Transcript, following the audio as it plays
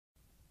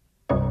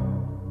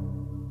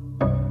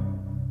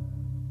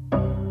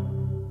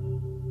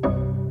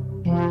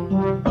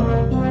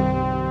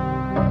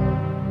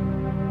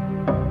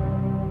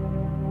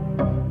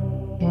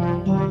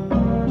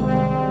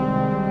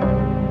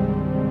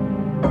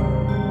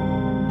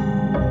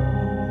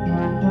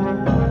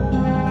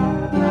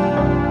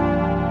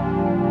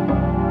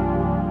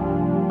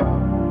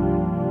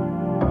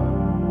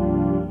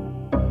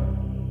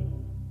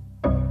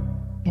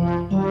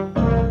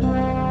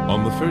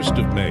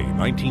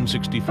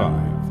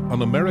1965,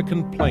 an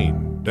American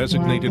plane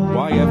designated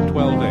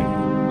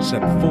YF-12A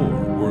set 4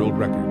 world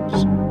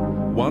records,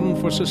 1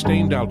 for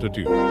sustained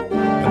altitude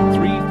and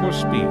 3 for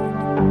speed,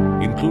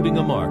 including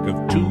a mark of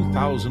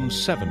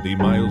 2,070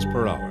 miles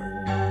per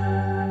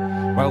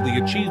hour. While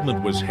the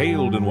achievement was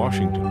hailed in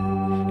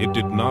Washington, it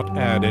did not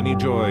add any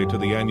joy to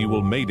the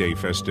annual May Day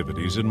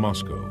festivities in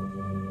Moscow.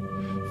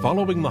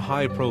 Following the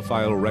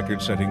high-profile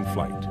record-setting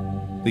flight,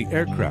 the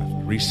aircraft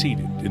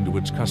receded into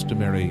its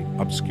customary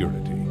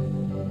obscurity.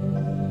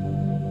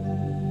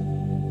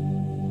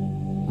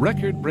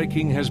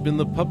 Record-breaking has been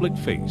the public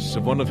face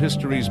of one of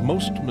history's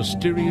most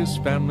mysterious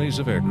families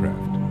of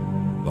aircraft,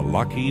 the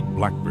Lockheed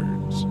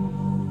Blackbirds.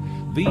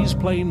 These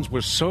planes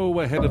were so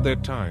ahead of their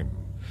time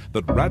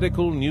that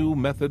radical new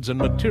methods and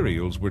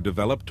materials were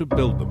developed to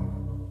build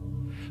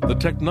them. The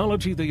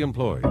technology they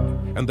employed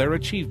and their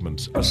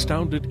achievements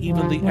astounded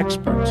even the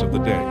experts of the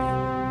day.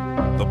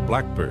 The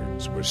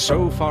Blackbirds were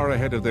so far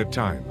ahead of their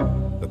time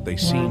that they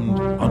seemed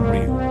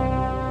unreal.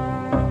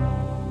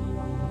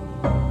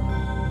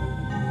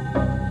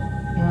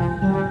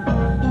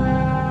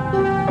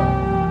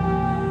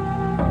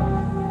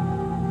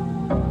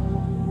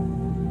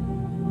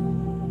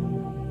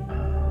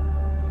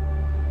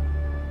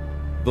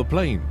 The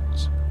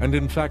planes, and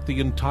in fact the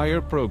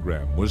entire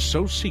program, was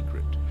so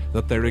secret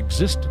that their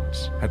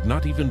existence had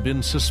not even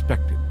been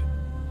suspected.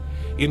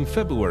 In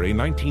February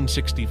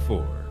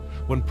 1964,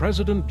 when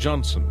President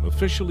Johnson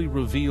officially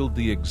revealed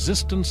the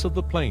existence of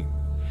the plane,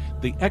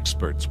 the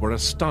experts were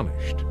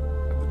astonished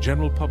and the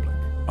general public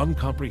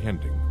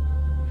uncomprehending.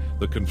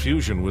 The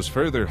confusion was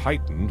further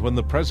heightened when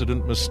the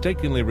president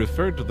mistakenly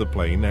referred to the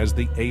plane as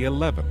the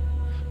A-11,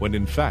 when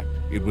in fact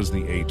it was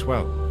the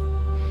A-12.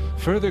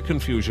 Further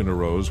confusion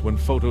arose when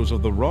photos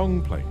of the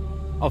wrong plane,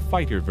 a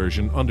fighter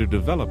version under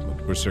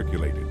development, were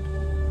circulated.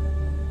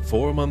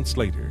 4 months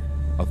later,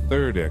 a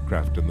third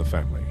aircraft in the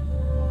family,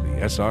 the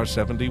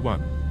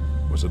SR-71,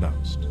 was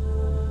announced.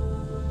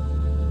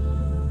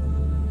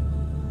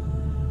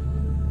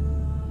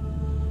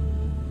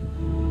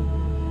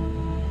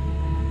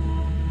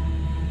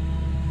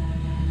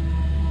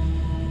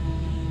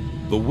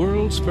 The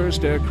world's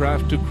first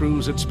aircraft to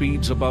cruise at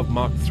speeds above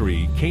Mach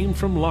 3 came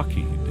from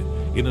Lockheed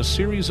in a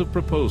series of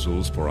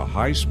proposals for a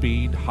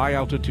high-speed,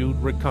 high-altitude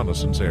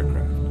reconnaissance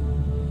aircraft.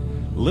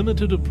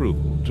 Limited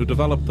approval to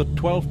develop the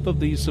 12th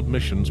of these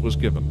submissions was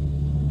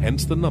given,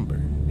 hence the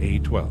number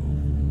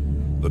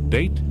A-12. The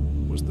date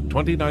was the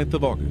 29th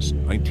of August,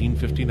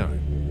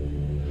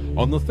 1959.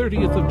 On the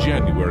 30th of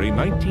January,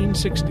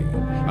 1960,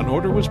 an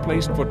order was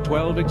placed for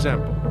 12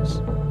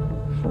 examples.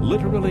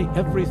 Literally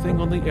everything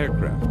on the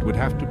aircraft would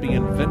have to be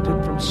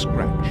invented from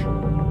scratch,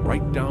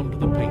 right down to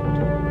the paint.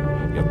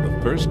 Yet the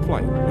first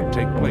flight would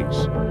take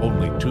place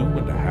only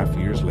 2.5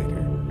 years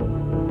later.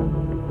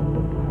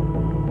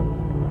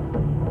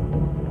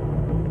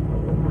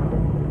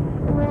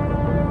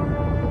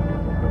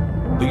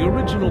 The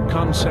original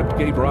concept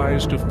gave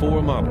rise to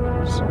 4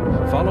 models.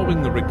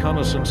 Following the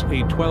reconnaissance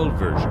A-12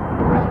 version,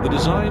 the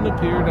design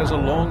appeared as a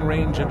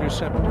long-range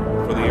interceptor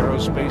for the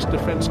Aerospace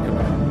Defense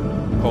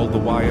Command, called the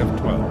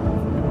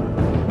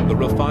YF-12. The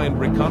refined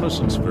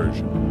reconnaissance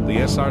version, the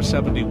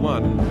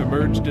SR-71,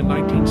 emerged in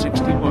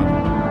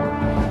 1961.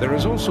 There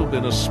has also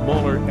been a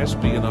smaller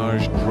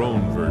espionage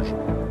drone version,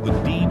 the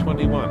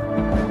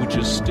D-21, which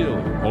is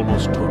still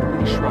almost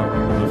totally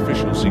shrouded in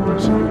official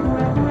secrecy.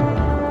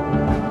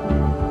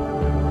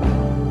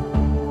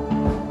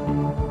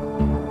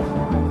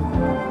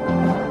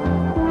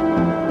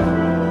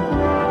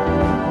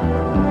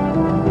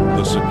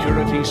 The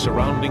security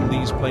surrounding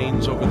these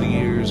planes over the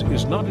years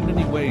is not in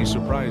any way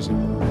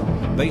surprising.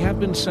 They have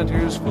been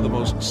centers for the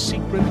most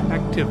secret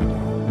activity,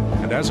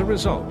 and as a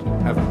result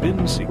have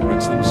been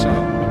secrets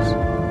themselves.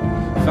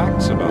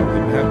 Facts about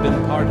them have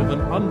been part of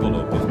an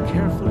envelope of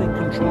carefully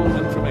controlled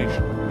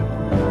information.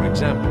 For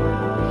example,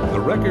 the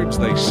records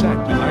they set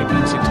in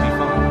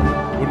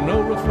 1965 were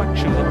no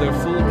reflection of their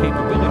full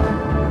capability.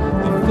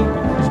 The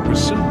figures were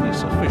simply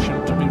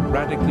sufficient to be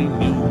radically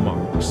new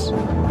marks.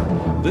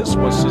 This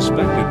was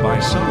suspected by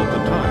some at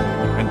the time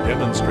and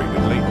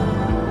demonstrated later.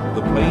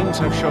 The planes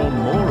have shown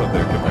more of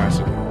their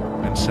capacity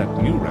and set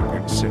new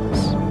records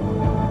since.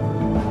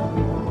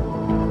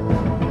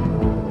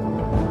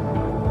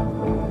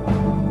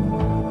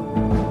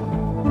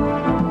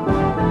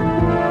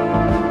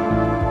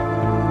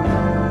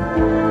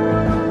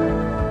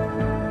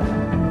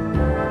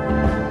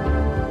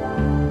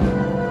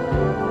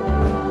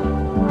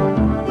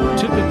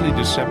 Typically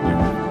deceptive,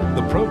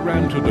 the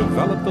program to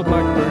develop the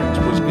Blackbirds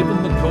was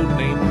given the code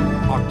name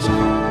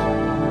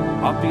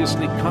Oxcart,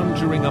 obviously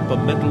conjuring up a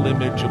mental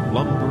image of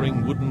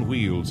lumbering wooden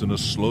wheels in a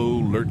slow,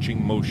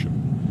 lurching motion,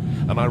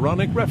 an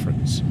ironic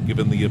reference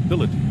given the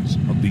abilities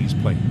of these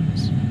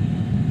planes.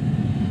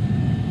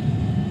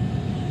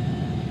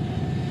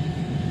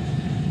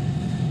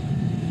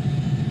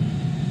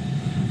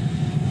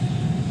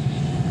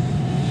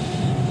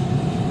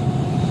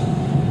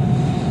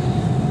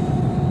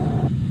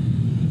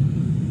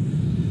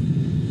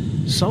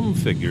 Some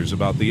figures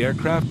about the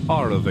aircraft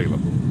are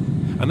available.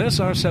 An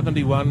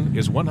SR-71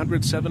 is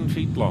 107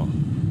 feet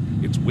long,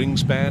 its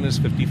wingspan is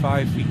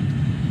 55 feet,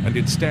 and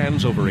it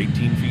stands over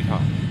 18 feet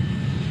high.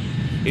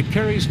 It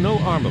carries no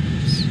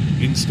armaments.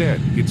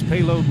 Instead, its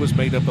payload was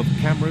made up of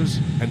cameras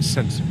and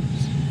sensors.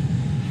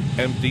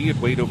 Empty, it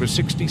weighed over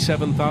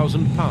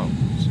 67,000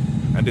 pounds,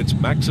 and its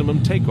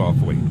maximum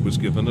takeoff weight was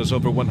given as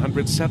over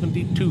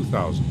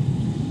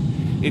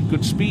 172,000. It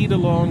could speed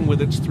along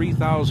with its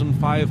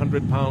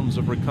 3,500 pounds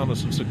of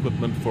reconnaissance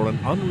equipment for an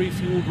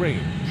unrefueled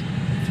range of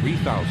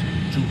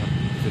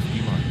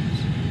 3,250 miles.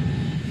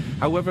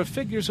 However,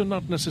 figures are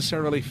not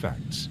necessarily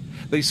facts.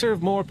 They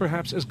serve more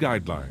perhaps as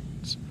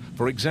guidelines.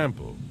 For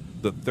example,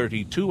 that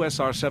 32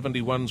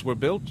 SR-71s were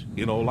built,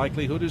 in all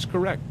likelihood, is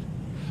correct.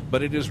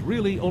 But it is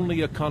really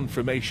only a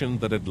confirmation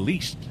that at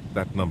least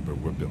that number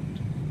were built.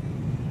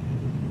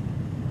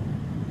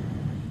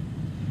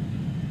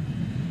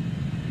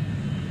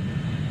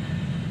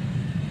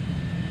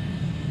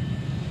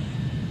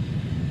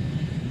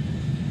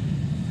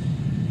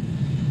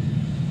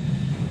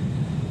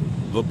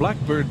 The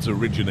Blackbirds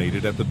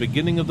originated at the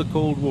beginning of the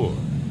Cold War,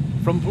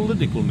 from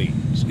political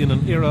needs in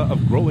an era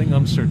of growing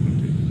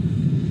uncertainty.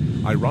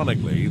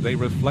 Ironically, they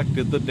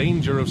reflected the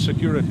danger of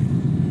security.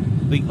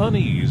 The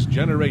unease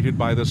generated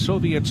by the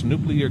Soviets'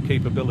 nuclear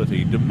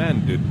capability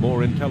demanded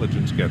more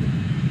intelligence gathering.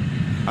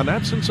 An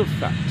absence of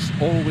facts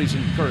always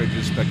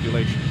encourages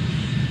speculation,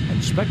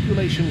 and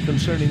speculation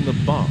concerning the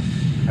bomb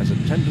has a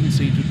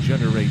tendency to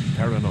generate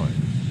paranoia.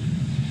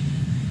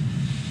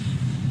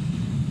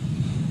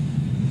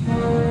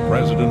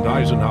 President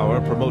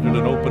Eisenhower promoted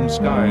an open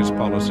skies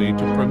policy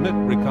to permit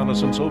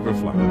reconnaissance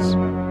overflights.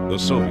 The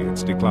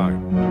Soviets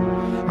declined.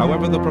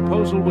 However, the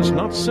proposal was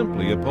not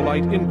simply a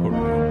polite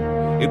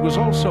inquiry. It was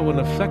also an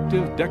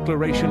effective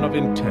declaration of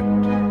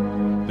intent.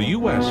 The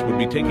U.S. would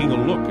be taking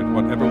a look at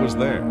whatever was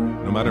there,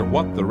 no matter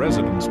what the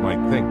residents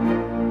might think.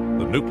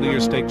 The nuclear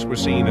stakes were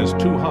seen as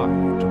too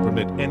high to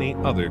permit any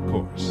other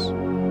course.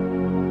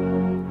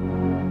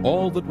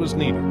 All that was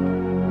needed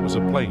was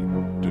a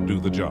plane to do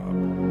the job.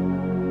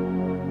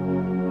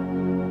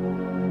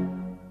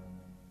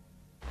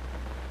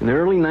 In the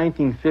early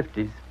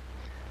 1950s,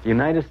 the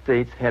United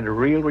States had a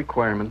real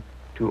requirement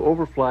to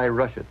overfly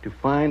Russia to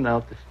find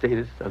out the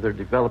status of their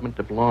development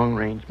of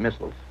long-range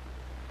missiles.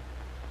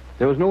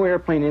 There was no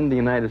airplane in the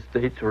United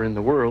States or in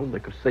the world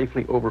that could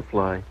safely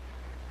overfly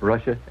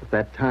Russia at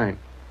that time.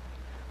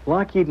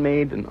 Lockheed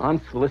made an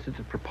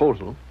unsolicited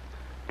proposal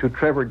to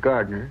Trevor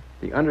Gardner,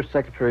 the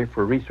Undersecretary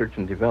for Research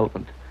and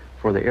Development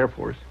for the Air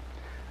Force,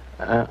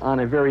 on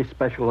a very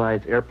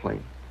specialized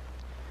airplane.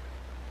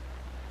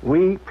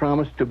 We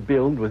promised to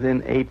build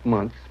within 8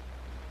 months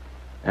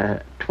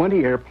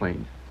 20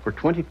 airplanes for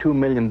 $22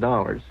 million,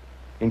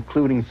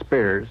 including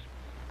spares,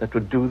 that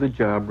would do the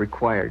job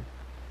required.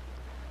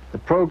 The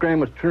program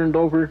was turned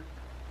over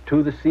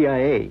to the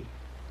CIA,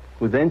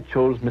 who then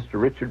chose Mr.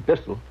 Richard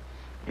Bissell,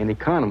 an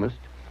economist,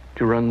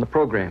 to run the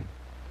program.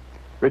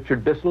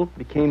 Richard Bissell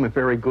became a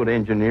very good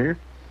engineer,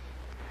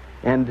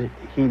 and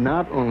he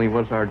not only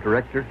was our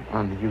director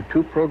on the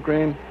U-2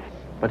 program,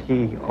 but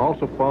he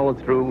also followed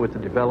through with the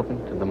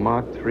development of the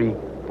Mach 3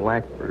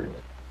 Blackbird.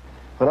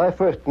 When I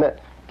first met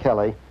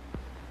Kelly,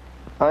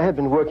 I had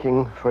been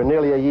working for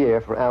nearly a year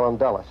for Allen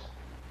Dulles.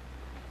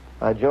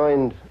 I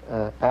joined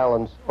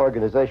Allen's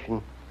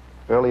organization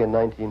early in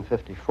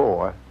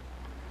 1954.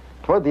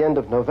 Toward the end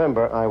of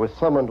November, I was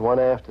summoned one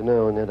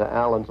afternoon into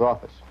Allen's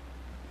office,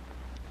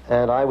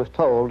 and I was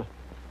told,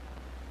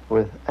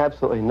 with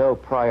absolutely no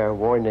prior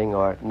warning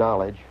or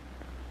knowledge,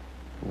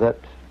 that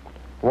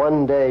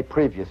one day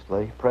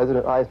previously,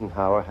 President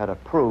Eisenhower had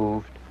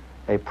approved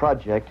a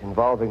project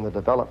involving the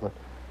development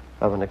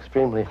of an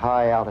extremely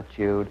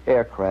high-altitude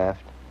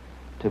aircraft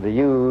to be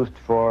used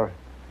for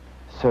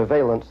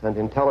surveillance and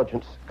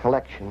intelligence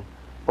collection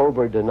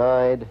over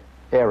denied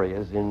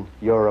areas in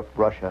Europe,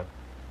 Russia,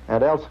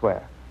 and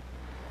elsewhere.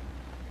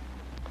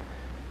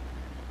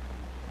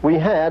 We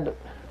had,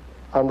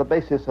 on the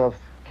basis of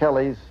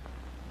Kelly's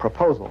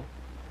proposal,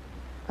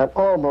 an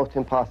almost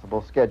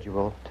impossible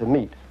schedule to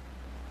meet.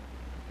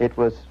 It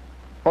was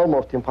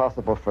almost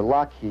impossible for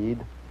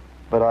Lockheed,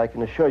 but I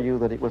can assure you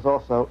that it was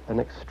also an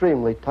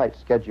extremely tight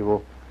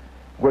schedule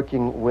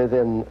working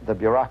within the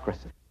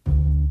bureaucracy.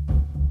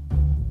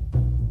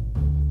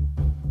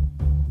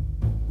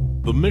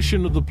 The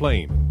mission of the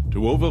plane,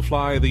 to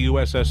overfly the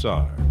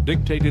USSR,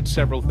 dictated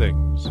several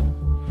things.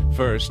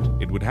 First,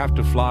 it would have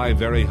to fly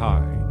very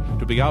high,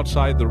 to be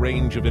outside the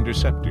range of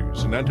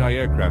interceptors and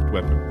anti-aircraft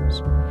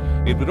weapons.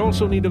 It would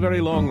also need a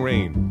very long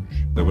range.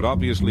 There would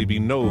obviously be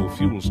no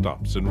fuel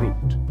stops en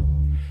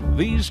route.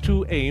 These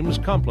two aims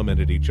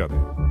complemented each other.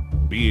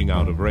 Being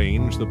out of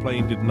range, the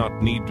plane did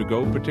not need to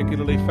go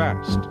particularly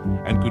fast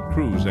and could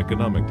cruise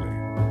economically.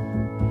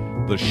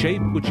 The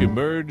shape which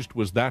emerged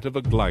was that of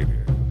a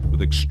glider,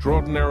 with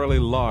extraordinarily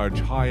large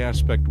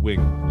high-aspect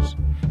wings,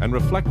 and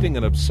reflecting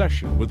an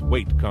obsession with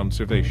weight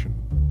conservation.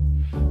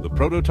 The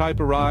prototype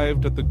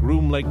arrived at the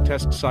Groom Lake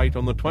test site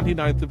on the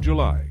 29th of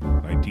July,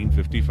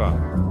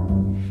 1955.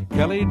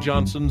 Kelly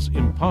Johnson's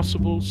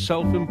impossible,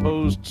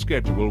 self-imposed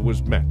schedule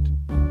was met.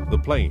 The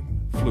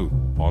plane flew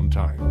on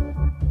time.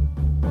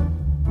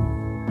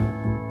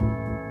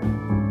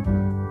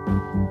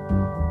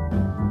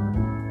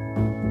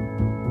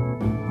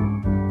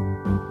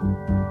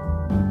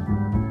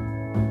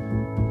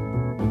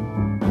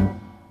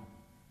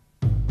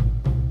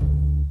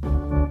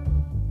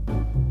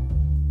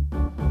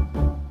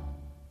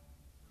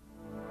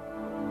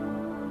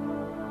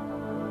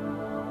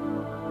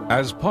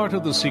 As part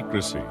of the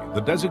secrecy, the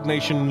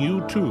designation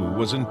U-2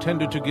 was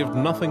intended to give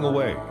nothing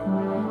away.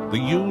 The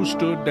U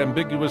stood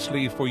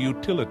ambiguously for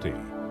utility.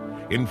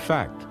 In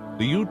fact,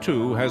 the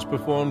U-2 has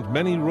performed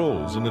many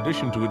roles in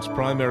addition to its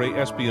primary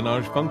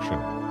espionage function,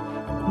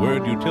 and the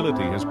word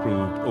utility has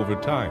proved over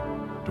time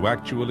to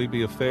actually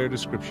be a fair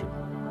description.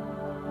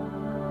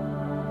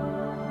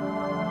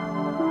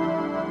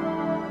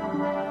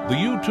 The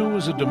U-2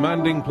 is a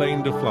demanding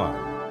plane to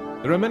fly.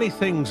 There are many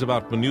things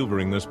about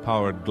maneuvering this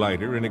powered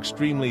glider in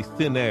extremely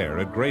thin air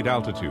at great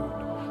altitude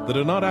that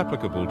are not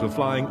applicable to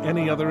flying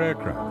any other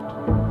aircraft.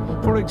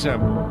 For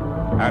example,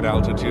 at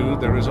altitude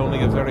there is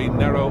only a very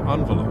narrow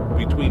envelope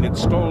between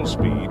its stall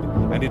speed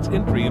and its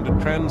entry into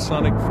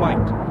transonic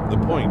flight, the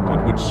point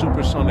at which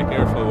supersonic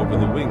airflow over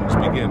the wings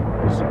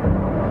begins.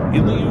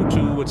 In the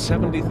U-2 at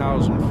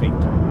 70,000 feet,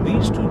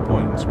 these 2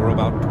 points were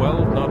about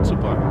 12 knots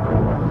apart.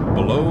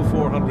 Below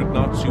 400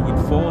 knots, you would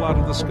fall out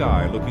of the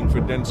sky looking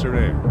for denser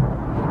air.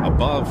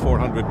 Above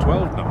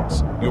 412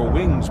 knots, your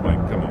wings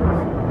might come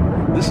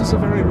off. This is a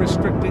very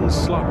restricting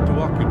slot to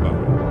occupy.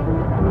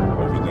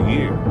 Over the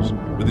years,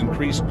 with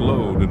increased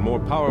load and more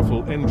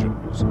powerful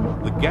engines,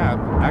 the gap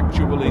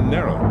actually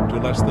narrowed to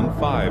less than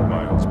 5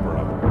 miles per hour.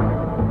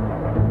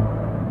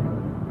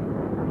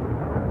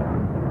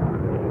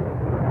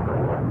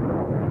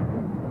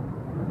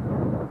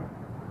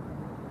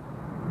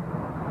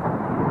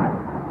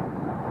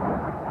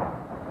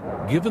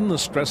 Given the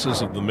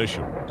stresses of the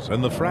missions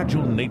and the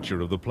fragile nature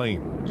of the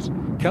planes,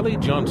 Kelly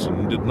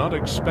Johnson did not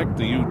expect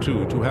the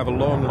U-2 to have a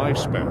long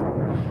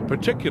lifespan,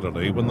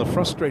 particularly when the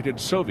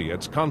frustrated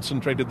Soviets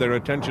concentrated their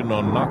attention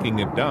on knocking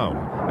it down,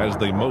 as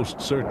they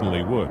most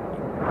certainly would.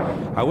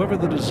 However,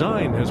 the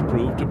design has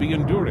proved to be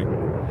enduring,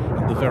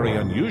 and the very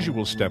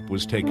unusual step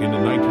was taken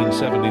in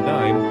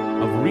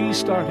 1979 of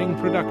restarting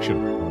production,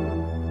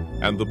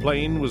 and the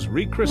plane was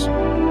rechristened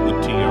the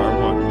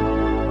TR-1.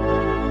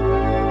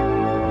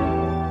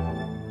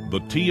 The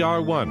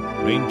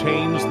TR-1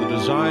 maintains the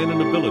design and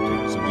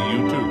abilities of the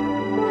U-2.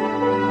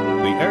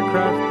 The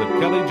aircraft that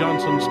Kelly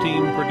Johnson's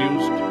team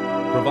produced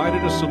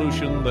provided a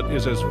solution that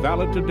is as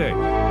valid today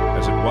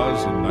as it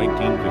was in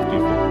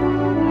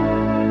 1954.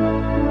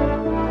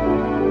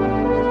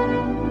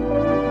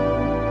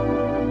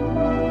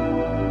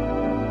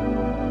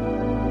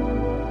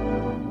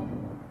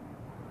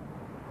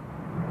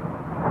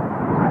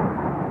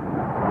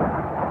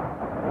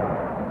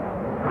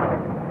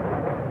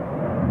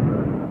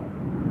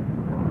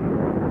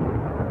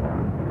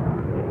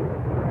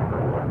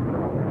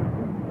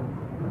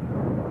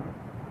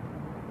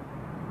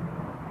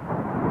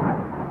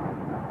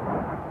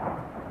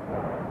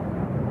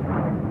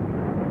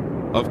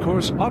 Of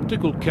course,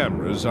 optical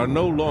cameras are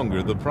no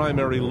longer the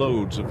primary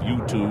loads of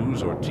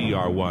U-2s or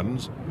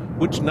TR-1s,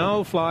 which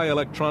now fly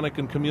electronic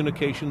and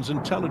communications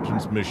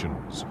intelligence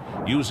missions,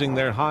 using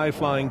their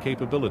high-flying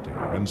capability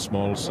and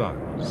small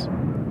size.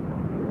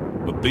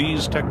 But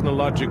these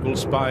technological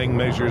spying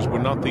measures were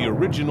not the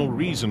original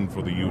reason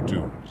for the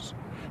U-2s.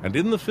 And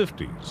in the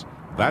 50s,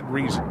 that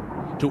reason,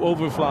 to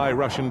overfly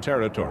Russian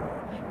territory,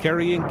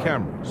 carrying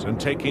cameras and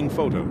taking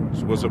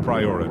photos, was a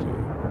priority.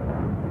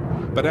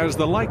 But as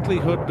the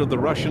likelihood of the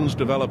Russians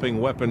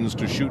developing weapons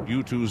to shoot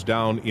U-2s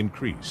down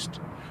increased,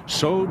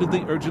 so did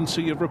the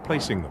urgency of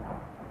replacing them.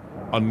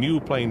 A new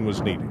plane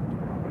was needed,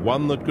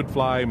 one that could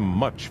fly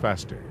much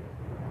faster.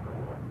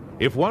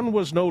 If one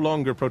was no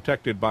longer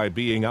protected by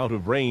being out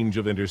of range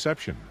of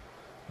interception,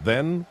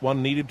 then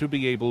one needed to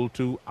be able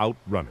to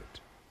outrun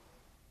it.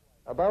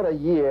 About a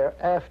year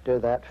after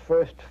that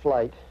first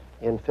flight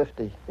in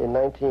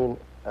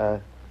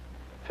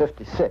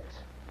 1956,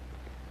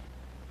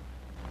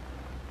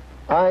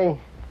 I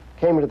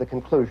came to the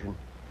conclusion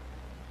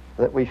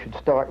that we should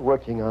start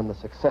working on the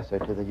successor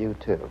to the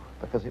U-2,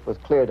 because it was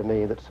clear to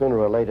me that sooner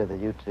or later the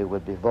U-2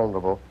 would be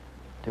vulnerable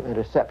to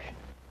interception.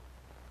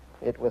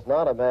 It was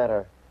not a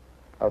matter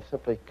of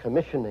simply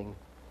commissioning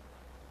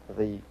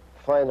the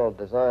final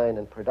design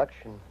and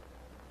production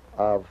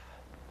of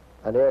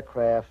an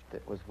aircraft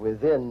that was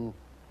within,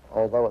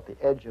 although at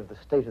the edge of the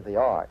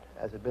state-of-the-art,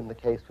 as had been the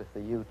case with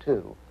the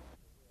U-2.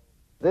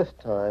 This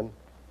time,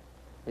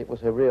 it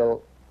was a really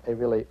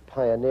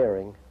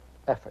pioneering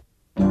effort.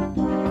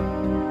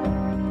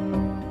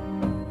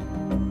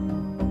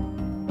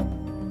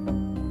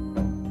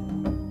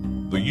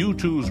 The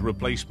U-2's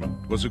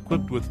replacement was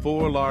equipped with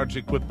 4 large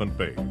equipment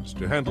bays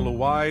to handle a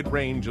wide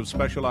range of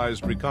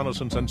specialized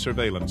reconnaissance and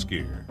surveillance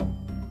gear.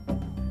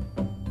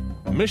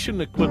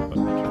 Mission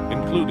equipment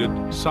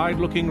included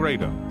side-looking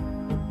radar,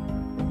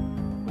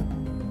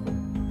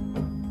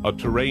 a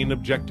terrain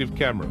objective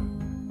camera,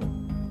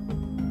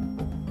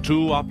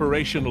 2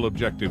 operational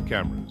objective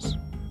cameras,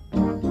 2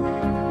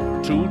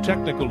 2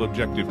 technical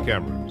objective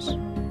cameras,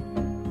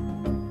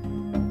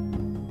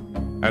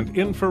 and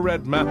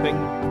infrared mapping,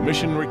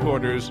 mission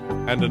recorders,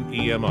 and an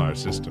EMR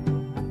system.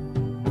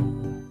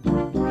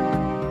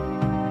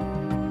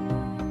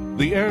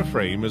 The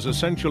airframe is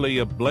essentially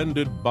a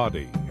blended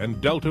body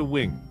and delta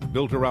wing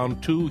built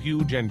around 2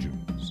 huge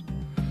engines.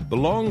 The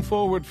long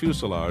forward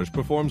fuselage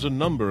performs a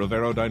number of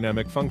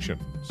aerodynamic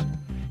functions.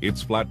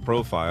 Its flat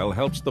profile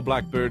helps the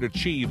Blackbird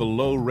achieve a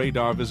low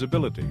radar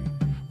visibility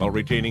while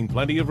retaining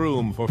plenty of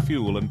room for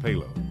fuel and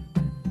payload.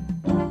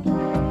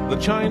 The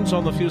chines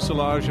on the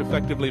fuselage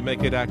effectively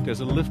make it act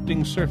as a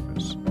lifting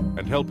surface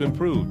and help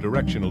improve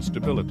directional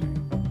stability.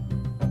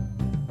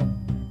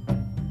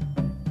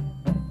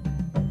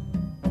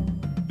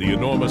 The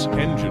enormous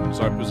engines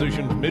are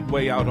positioned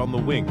midway out on the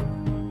wing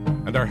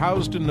and are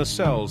housed in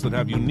nacelles that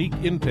have unique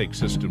intake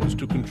systems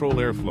to control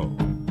airflow.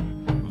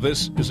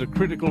 This is a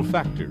critical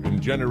factor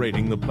in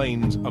generating the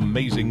plane's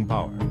amazing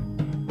power.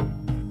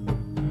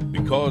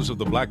 Because of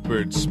the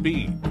Blackbird's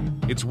speed,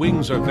 its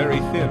wings are very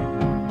thin,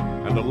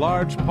 and a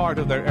large part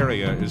of their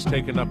area is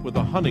taken up with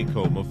a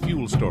honeycomb of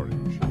fuel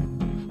storage.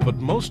 But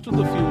most of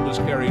the fuel is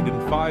carried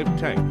in 5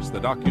 tanks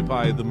that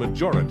occupy the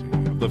majority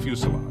of the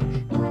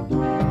fuselage.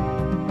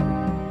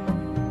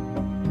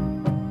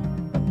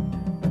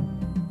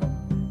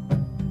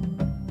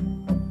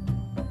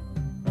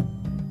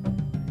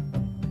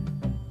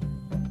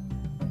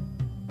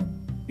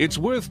 It's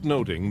worth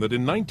noting that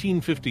in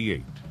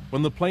 1958,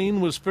 when the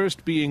plane was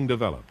first being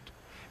developed,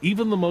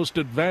 even the most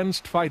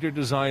advanced fighter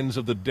designs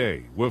of the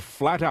day were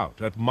flat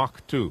out at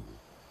Mach 2.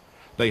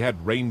 They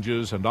had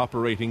ranges and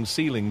operating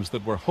ceilings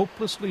that were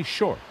hopelessly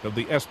short of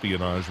the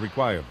espionage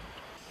requirement.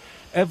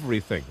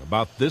 Everything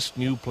about this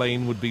new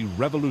plane would be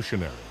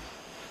revolutionary.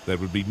 There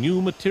would be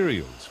new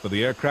materials for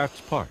the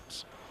aircraft's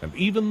parts, and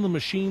even the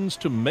machines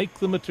to make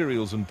the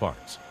materials and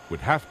parts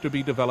would have to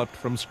be developed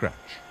from scratch.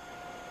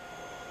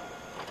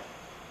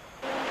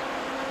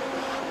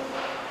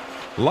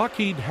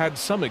 Lockheed had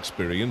some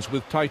experience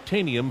with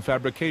titanium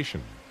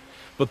fabrication,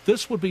 but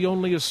this would be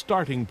only a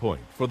starting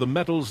point for the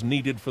metals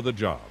needed for the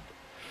job.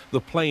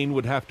 The plane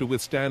would have to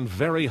withstand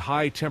very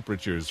high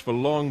temperatures for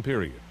long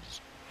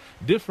periods.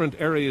 Different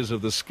areas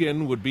of the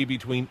skin would be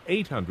between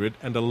 800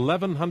 and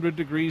 1100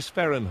 degrees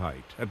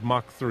Fahrenheit at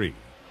Mach 3.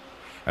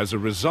 As a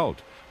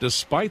result,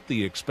 despite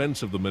the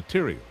expense of the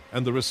material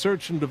and the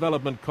research and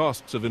development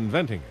costs of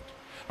inventing it,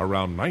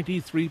 around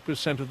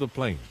 93% of the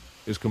plane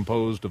is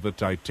composed of a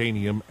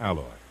titanium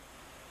alloy.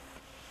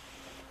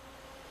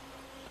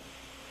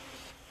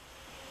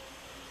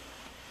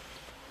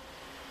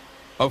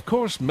 Of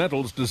course,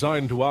 metals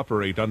designed to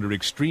operate under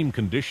extreme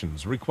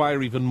conditions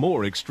require even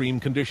more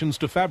extreme conditions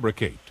to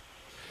fabricate.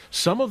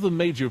 Some of the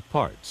major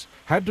parts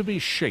had to be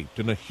shaped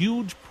in a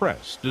huge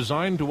press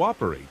designed to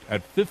operate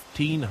at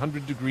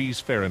 1500 degrees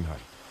Fahrenheit.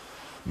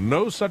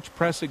 No such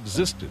press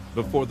existed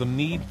before the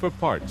need for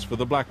parts for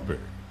the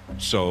Blackbird,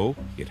 so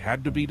it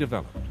had to be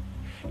developed.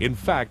 In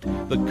fact,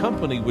 the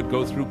company would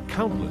go through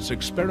countless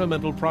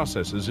experimental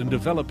processes in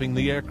developing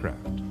the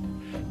aircraft.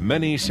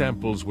 Many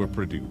samples were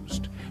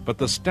produced, but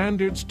the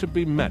standards to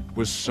be met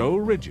were so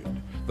rigid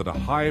that a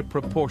high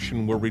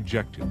proportion were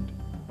rejected.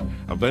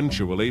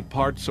 Eventually,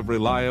 parts of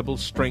reliable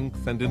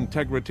strength and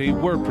integrity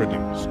were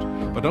produced,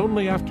 but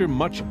only after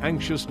much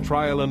anxious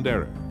trial and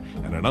error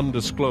and an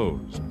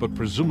undisclosed but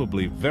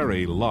presumably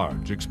very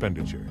large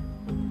expenditure.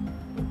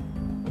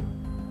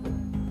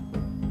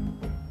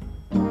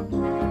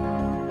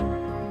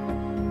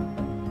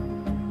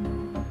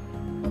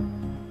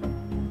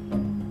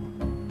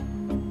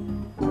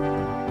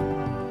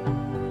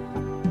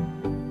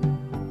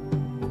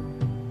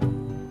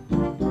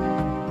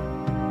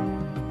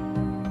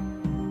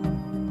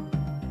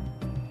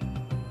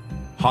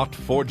 Hot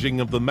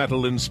forging of the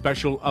metal in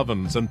special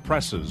ovens and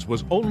presses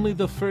was only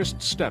the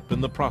first step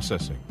in the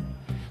processing.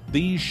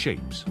 These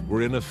shapes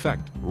were in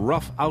effect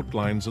rough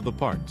outlines of the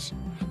parts.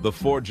 The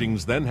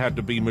forgings then had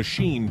to be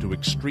machined to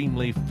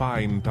extremely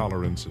fine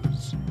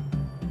tolerances.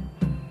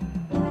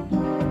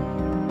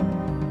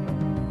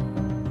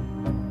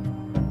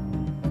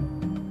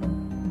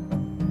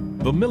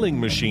 The milling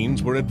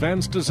machines were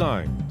advanced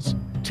designs,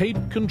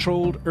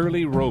 tape-controlled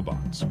early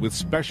robots with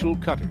special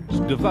cutters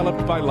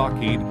developed by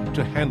Lockheed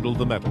to handle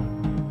the metal.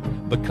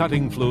 The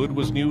cutting fluid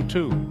was new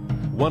too.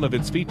 One of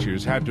its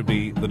features had to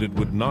be that it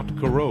would not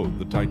corrode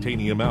the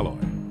titanium alloy.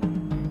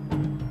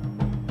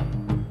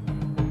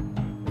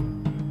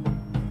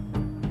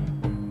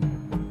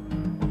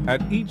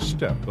 At each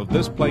step of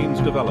this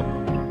plane's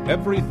development,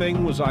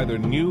 everything was either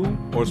new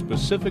or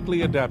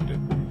specifically adapted,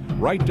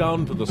 right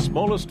down to the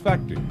smallest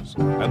factors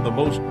and the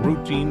most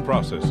routine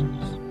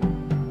processes.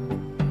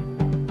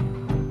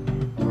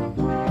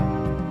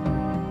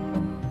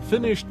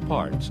 Finished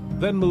parts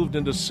then moved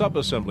into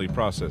sub-assembly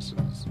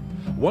processes.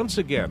 Once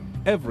again,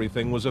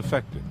 everything was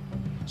affected.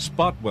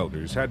 Spot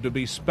welders had to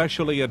be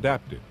specially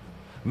adapted.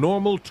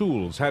 Normal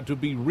tools had to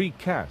be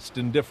recast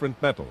in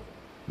different metal.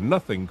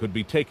 Nothing could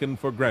be taken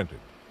for granted.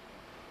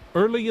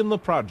 Early in the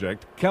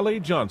project, Kelly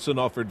Johnson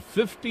offered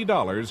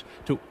 $50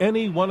 to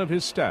any one of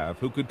his staff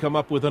who could come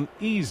up with an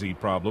easy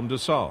problem to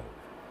solve.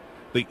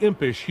 The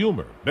impish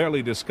humor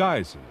barely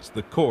disguises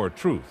the core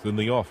truth in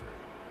the offer.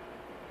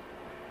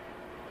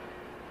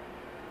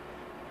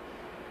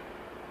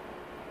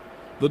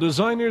 The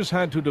designers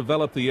had to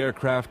develop the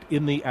aircraft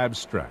in the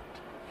abstract.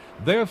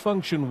 Their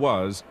function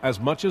was, as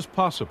much as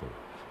possible,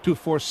 to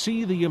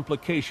foresee the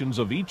implications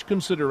of each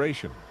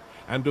consideration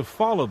and to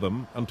follow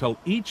them until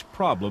each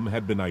problem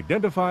had been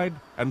identified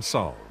and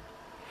solved.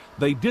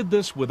 They did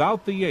this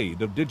without the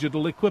aid of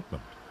digital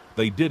equipment.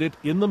 They did it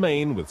in the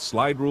main with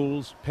slide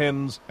rules,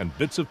 pens, and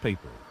bits of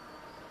paper.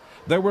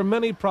 There were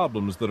many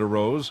problems that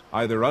arose,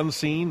 either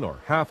unseen or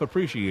half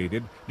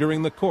appreciated,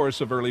 during the course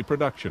of early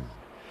production.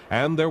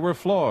 And there were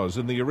flaws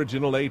in the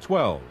original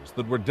A-12s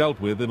that were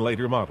dealt with in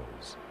later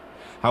models.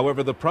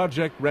 However, the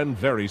project ran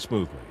very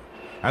smoothly,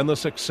 and the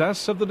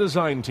success of the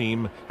design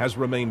team has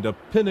remained a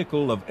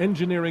pinnacle of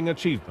engineering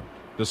achievement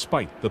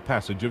despite the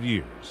passage of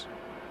years.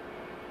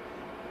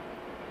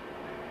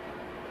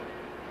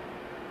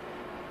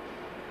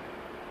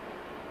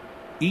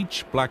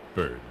 Each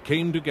Blackbird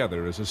came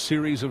together as a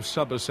series of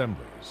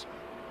sub-assemblies,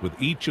 with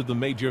each of the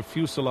major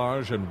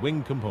fuselage and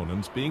wing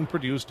components being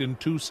produced in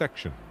two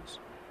sections.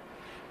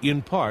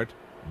 In part,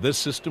 this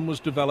system was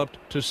developed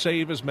to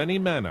save as many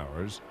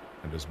man-hours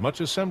and as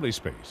much assembly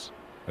space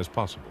as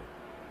possible.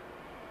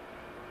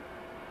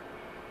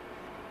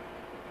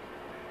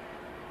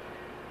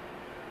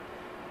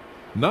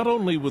 Not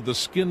only would the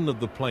skin of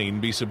the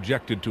plane be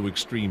subjected to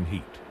extreme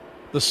heat,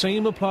 the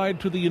same applied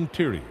to the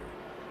interior.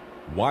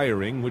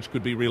 Wiring, which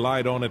could be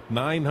relied on at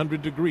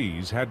 900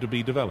 degrees, had to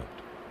be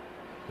developed.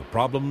 The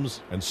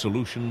problems and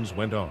solutions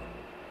went on.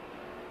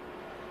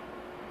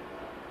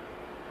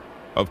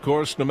 Of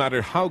course, no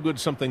matter how good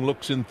something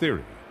looks in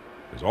theory,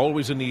 there's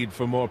always a need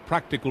for more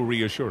practical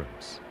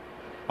reassurance.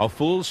 A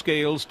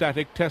full-scale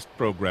static test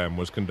program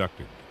was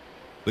conducted.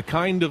 The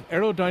kind of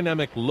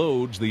aerodynamic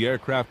loads the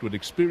aircraft would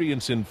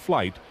experience in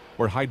flight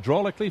were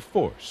hydraulically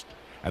forced,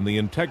 and the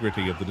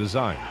integrity of the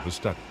design was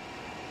studied.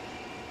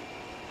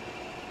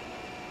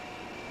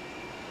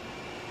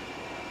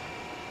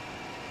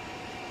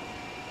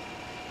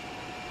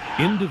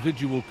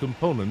 Individual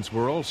components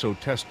were also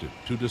tested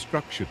to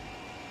destruction.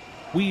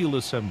 Wheel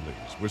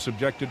assemblies were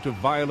subjected to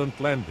violent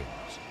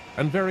landings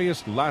and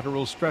various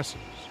lateral stresses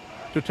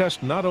to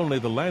test not only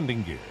the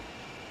landing gear,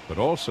 but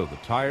also the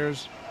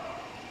tires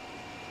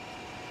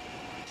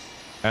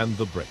and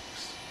the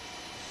brakes.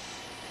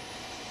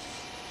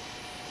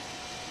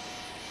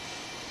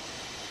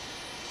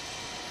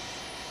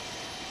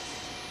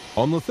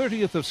 On the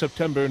 30th of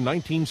September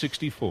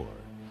 1964,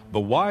 the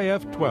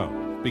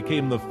YF-12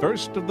 became the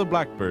first of the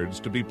Blackbirds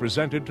to be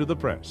presented to the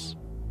press.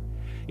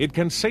 It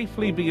can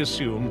safely be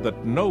assumed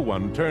that no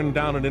one turned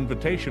down an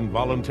invitation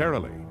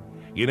voluntarily.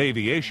 In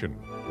aviation,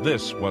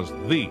 this was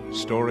the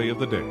story of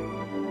the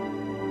day.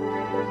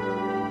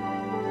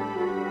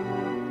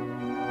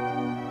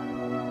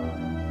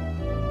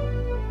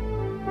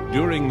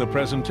 During the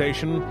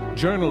presentation,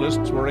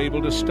 journalists were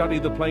able to study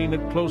the plane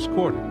at close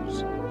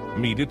quarters,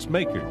 meet its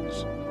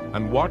makers,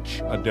 and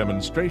watch a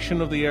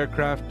demonstration of the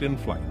aircraft in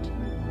flight.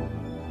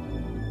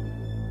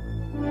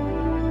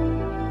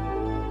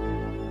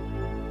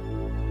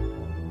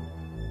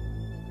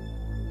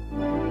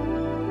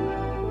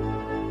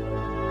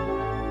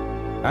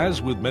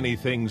 As with many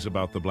things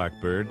about the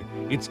Blackbird,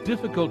 it's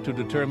difficult to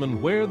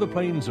determine where the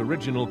plane's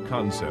original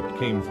concept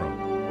came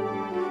from.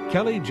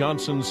 Kelly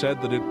Johnson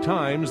said that at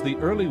times the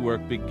early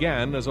work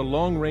began as a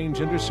long-range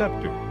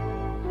interceptor,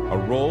 a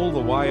role the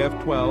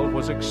YF-12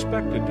 was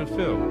expected to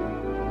fill.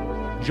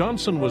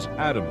 Johnson was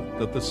adamant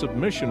that the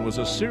submission was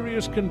a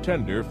serious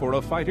contender for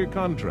a fighter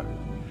contract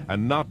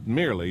and not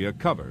merely a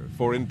cover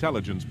for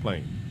intelligence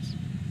planes.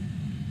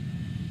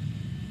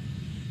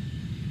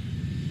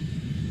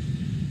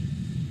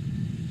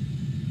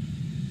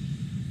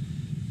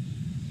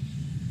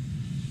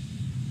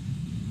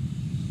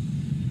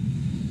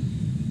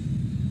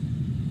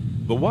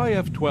 The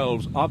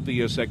YF-12's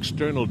obvious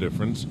external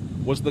difference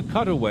was the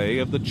cutaway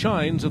of the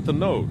chines at the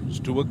nose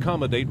to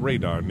accommodate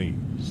radar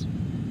needs.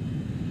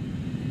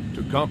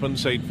 To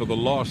compensate for the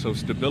loss of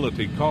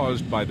stability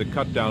caused by the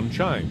cut-down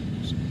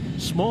chines,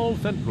 small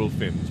ventral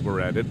fins were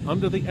added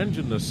under the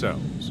engine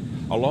nacelles,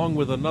 along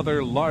with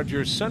another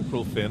larger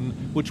central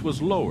fin which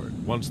was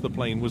lowered once the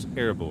plane was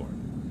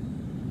airborne.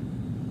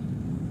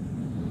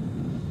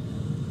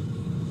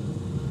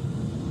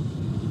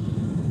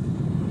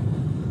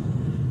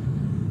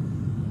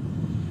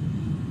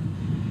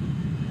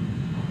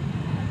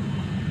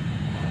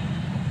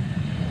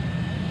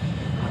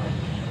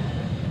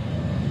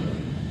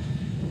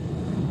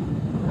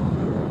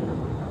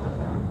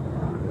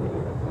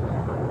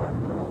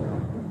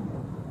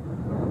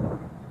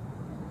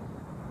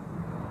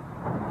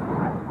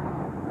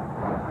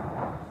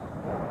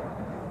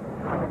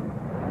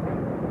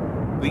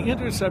 The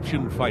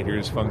interception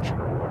fighter's function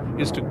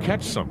is to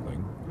catch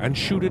something and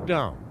shoot it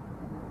down.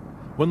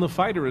 When the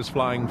fighter is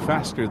flying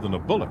faster than a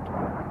bullet,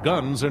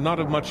 guns are not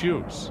of much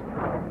use.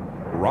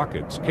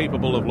 rockets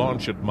capable of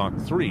launch at Mach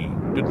 3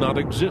 did not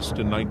exist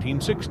in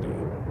 1960.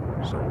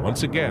 So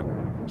once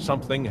again,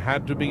 something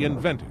had to be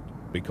invented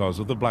because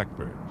of the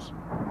Blackbirds.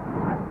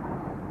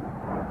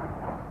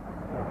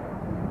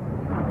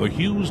 The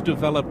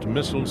Hughes-developed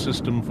missile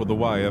system for the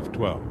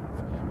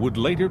YF-12 would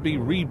later be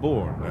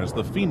reborn as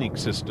the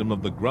Phoenix system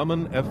of the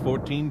Grumman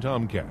F-14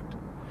 Tomcat,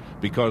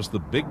 because the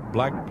big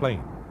black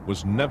plane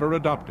was never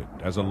adopted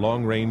as a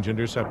long-range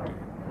interceptor.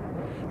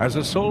 As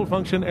a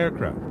sole-function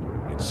aircraft,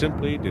 it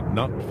simply did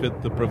not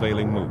fit the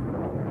prevailing mood.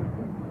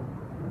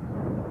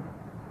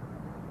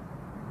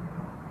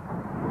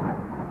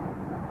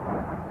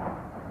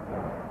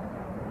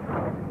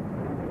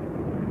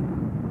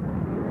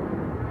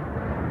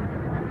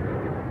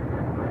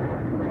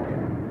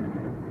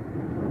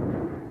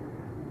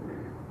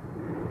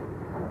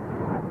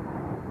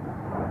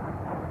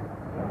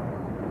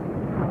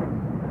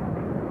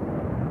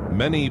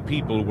 Many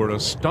people were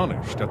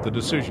astonished at the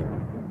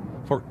decision,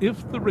 for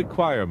if the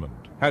requirement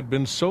had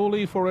been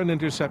solely for an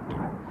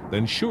interceptor,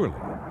 then surely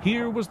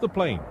here was the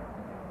plane.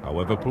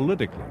 However,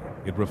 politically,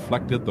 it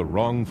reflected the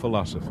wrong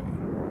philosophy.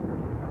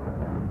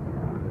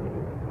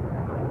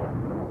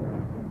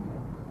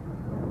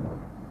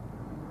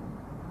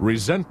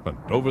 Resentment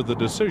over the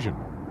decision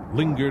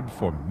lingered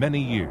for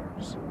many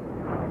years.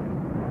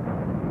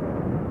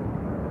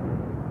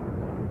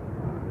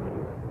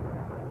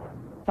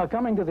 Now,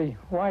 coming to the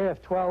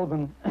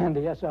YF-12 and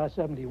the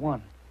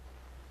SR-71,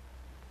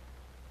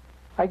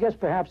 I guess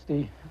perhaps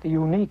the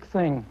unique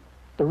thing,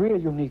 the real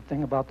unique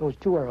thing about those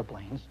two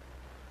airplanes,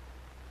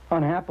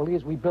 unhappily,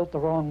 is we built the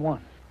wrong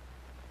one.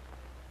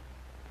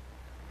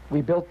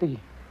 We built the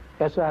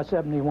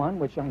SR-71,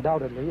 which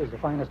undoubtedly is the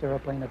finest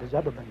airplane that has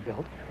ever been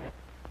built.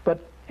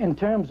 But in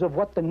terms of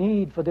what the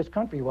need for this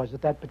country was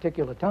at that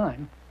particular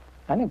time,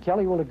 I think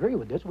Kelly will agree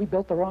with this, we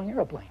built the wrong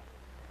airplane.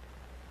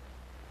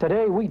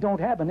 Today, we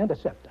don't have an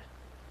interceptor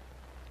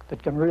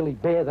that can really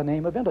bear the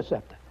name of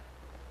interceptor.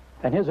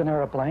 And here's an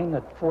airplane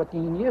that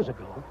 14 years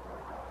ago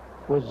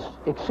was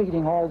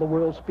exceeding all the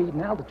world speed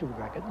and altitude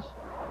records.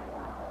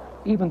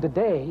 Even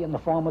today, in the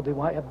form of the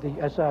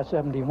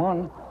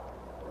SR-71,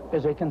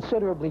 is a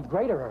considerably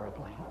greater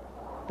airplane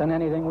than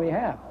anything we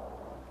have.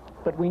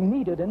 But we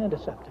needed an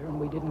interceptor, and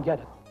we didn't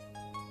get it.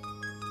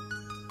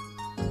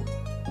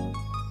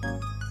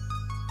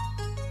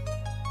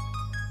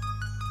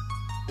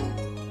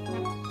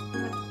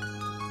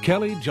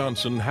 Kelly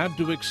Johnson had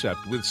to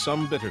accept with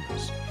some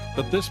bitterness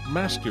that this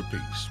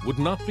masterpiece would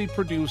not be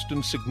produced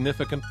in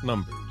significant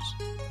numbers.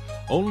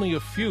 Only a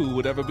few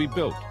would ever be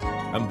built,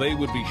 and they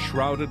would be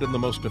shrouded in the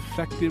most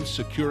effective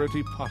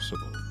security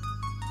possible.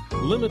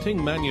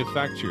 Limiting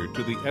manufacture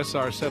to the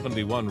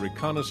SR-71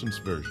 reconnaissance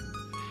version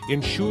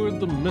ensured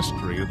the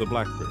mystery of the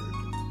Blackbird,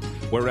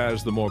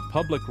 whereas the more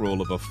public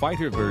role of a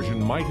fighter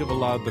version might have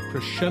allowed the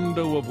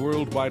crescendo of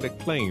worldwide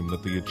acclaim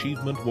that the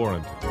achievement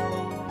warranted.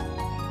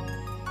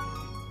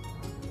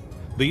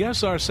 The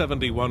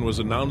SR-71 was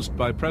announced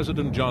by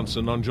President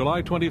Johnson on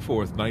July 24,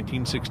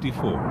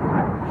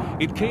 1964.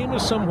 It came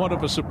as somewhat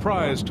of a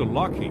surprise to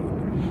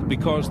Lockheed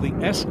because the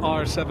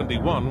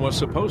SR-71 was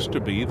supposed to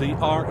be the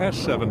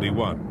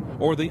RS-71,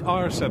 or the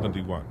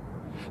R-71.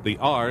 The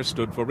R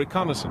stood for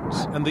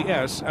reconnaissance, and the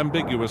S,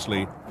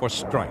 ambiguously, for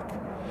strike.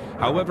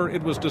 However,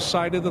 it was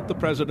decided that the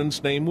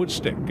president's name would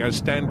stick as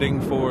standing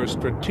for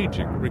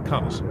strategic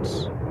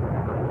reconnaissance.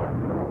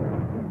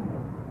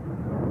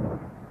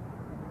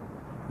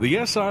 The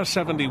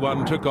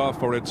SR-71 took off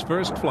for its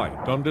first flight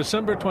on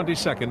December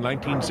 22,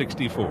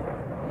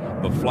 1964.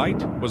 The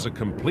flight was a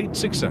complete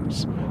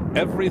success.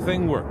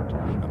 Everything worked,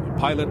 and the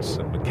pilots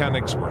and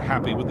mechanics were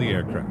happy with the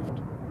aircraft.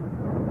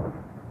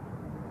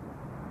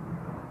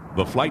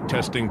 The flight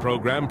testing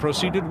program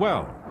proceeded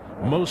well,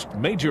 most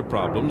major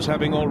problems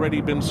having already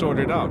been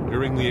sorted out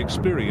during the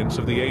experience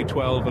of the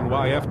A-12 and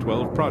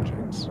YF-12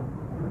 projects.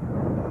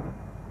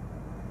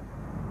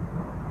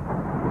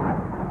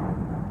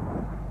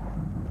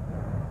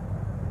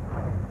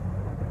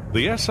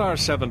 The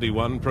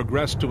SR-71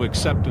 progressed to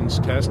acceptance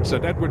tests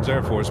at Edwards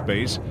Air Force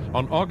Base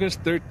on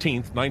August 13,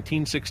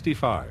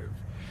 1965,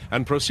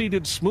 and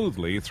proceeded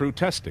smoothly through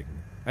testing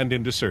and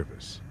into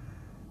service.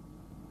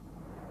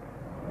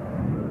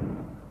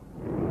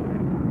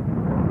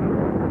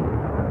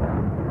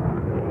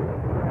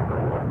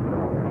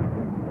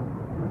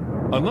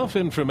 Enough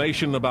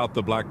information about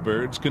the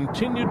Blackbirds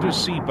continued to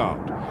seep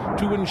out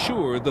to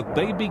ensure that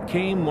they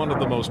became one of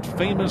the most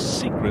famous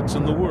secrets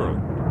in the world.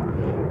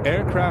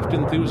 Aircraft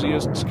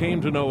enthusiasts came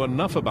to know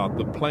enough about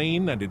the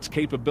plane and its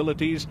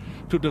capabilities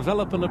to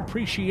develop an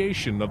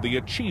appreciation of the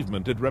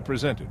achievement it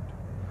represented.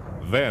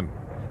 Then,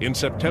 in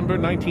September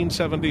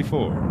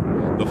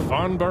 1974, the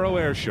Farnborough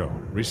Air Show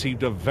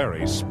received a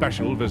very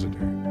special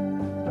visitor.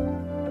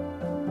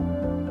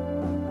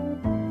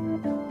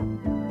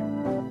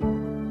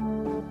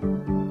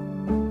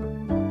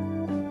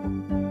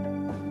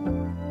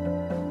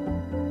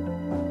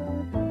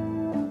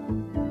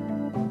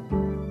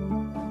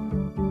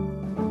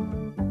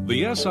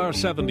 The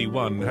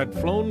SR-71 had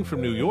flown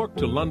from New York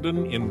to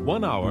London in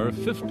 1 hour,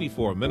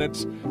 54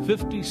 minutes,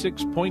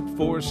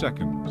 56.4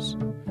 seconds.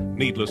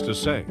 Needless to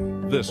say,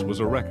 this was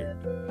a record.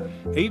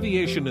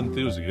 Aviation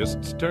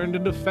enthusiasts turned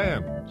into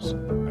fans,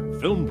 and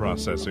film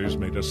processors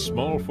made a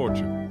small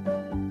fortune.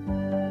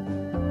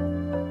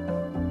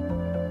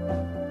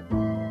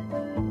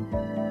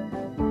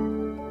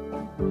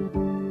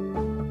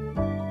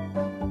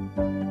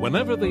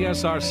 Whenever the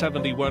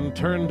SR-71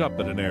 turned up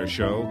at an air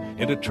show,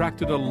 it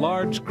attracted a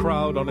large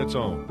crowd on its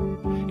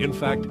own. In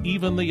fact,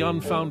 even the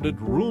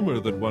unfounded rumor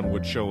that one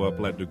would show up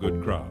led to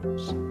good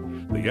crowds.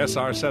 The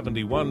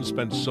SR-71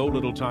 spent so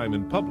little time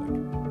in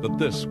public that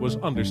this was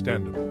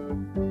understandable.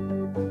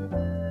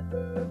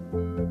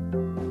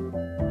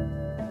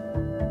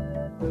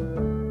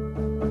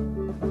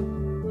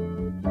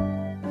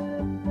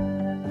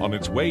 On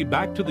its way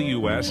back to the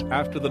U.S.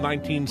 after the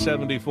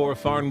 1974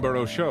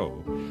 Farnborough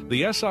show,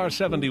 the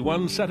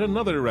SR-71 set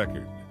another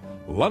record,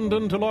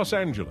 London to Los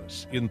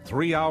Angeles in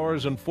 3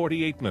 hours and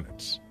 48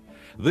 minutes.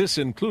 This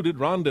included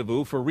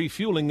rendezvous for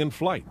refueling in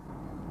flight.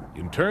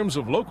 In terms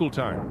of local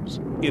times,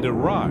 it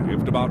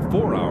arrived about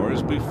 4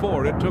 hours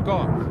before it took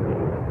off.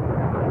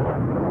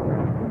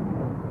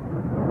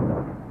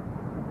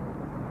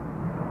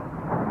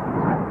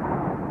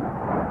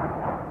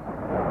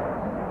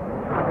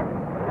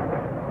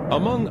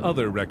 Among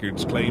other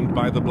records claimed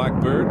by the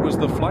Blackbird was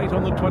the flight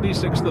on the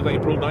 26th of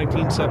April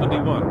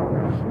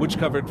 1971, which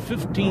covered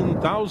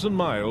 15,000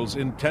 miles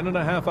in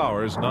 10.5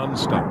 hours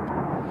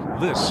non-stop.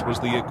 This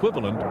was the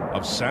equivalent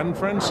of San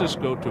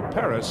Francisco to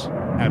Paris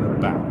and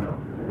back.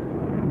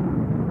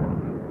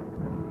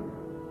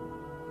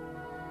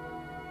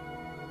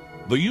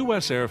 The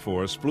U.S. Air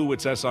Force flew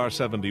its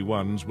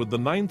SR-71s with the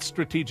 9th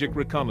Strategic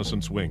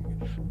Reconnaissance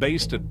Wing,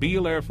 based at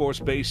Beale Air Force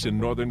Base in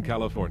Northern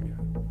California.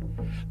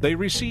 They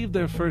received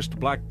their first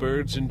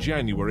Blackbirds in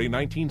January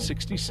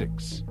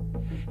 1966.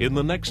 In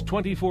the next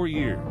 24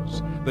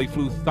 years, they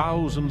flew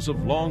thousands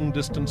of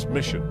long-distance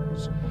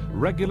missions.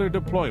 Regular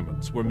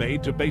deployments were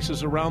made to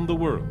bases around the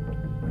world,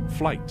 and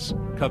flights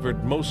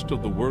covered most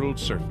of the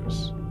world's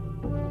surface.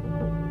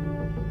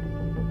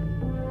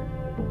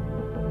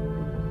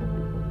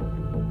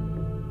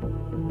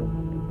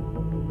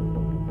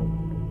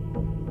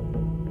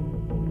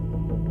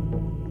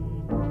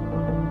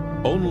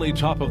 Only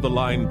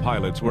top-of-the-line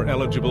pilots were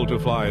eligible to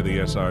fly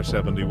the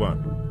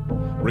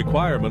SR-71.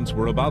 Requirements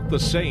were about the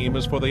same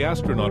as for the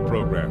astronaut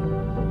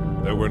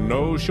program. There were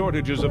no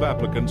shortages of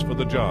applicants for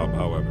the job,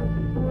 however.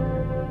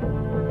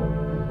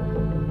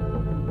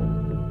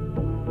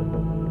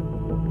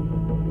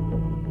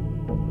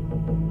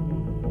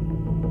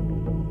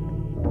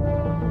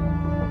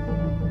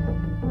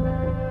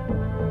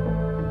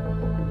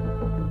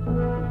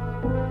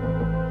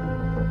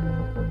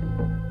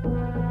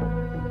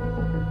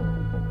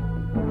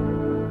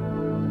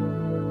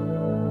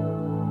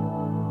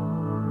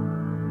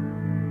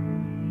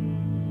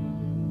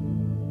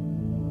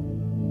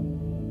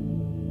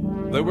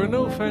 There were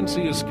no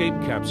fancy escape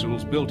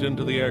capsules built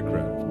into the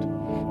aircraft.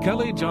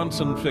 Kelly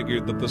Johnson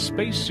figured that the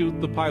spacesuit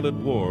the pilot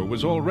wore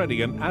was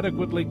already an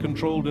adequately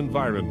controlled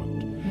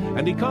environment,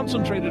 and he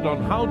concentrated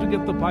on how to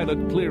get the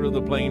pilot clear of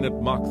the plane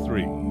at Mach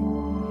 3.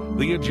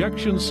 The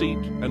ejection seat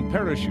and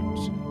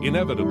parachutes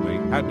inevitably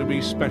had to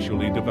be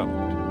specially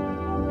developed.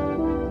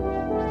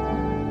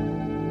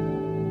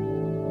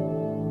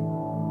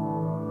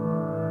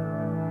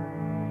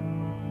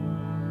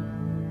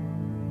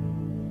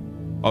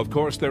 Of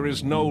course, there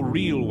is no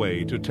real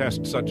way to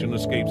test such an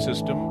escape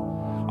system.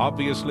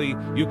 Obviously,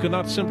 you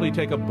cannot simply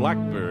take a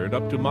Blackbird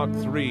up to Mach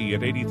 3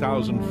 at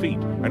 80,000 feet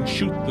and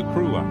shoot the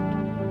crew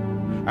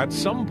out. At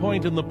some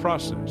point in the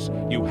process,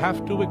 you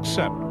have to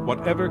accept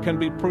whatever can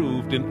be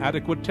proved in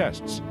adequate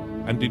tests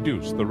and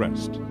deduce the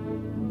rest.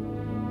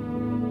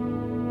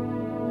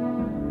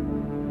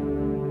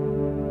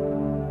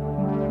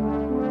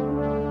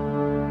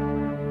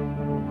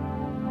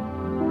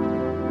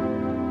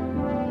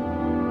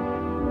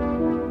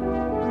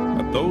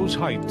 Those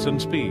heights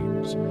and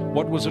speeds,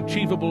 what was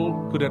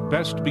achievable could at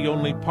best be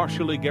only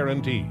partially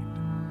guaranteed.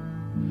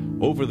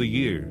 Over the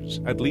years,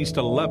 at least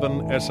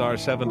 11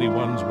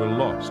 SR-71s were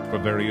lost for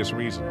various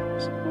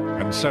reasons,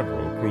 and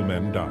several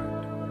crewmen died.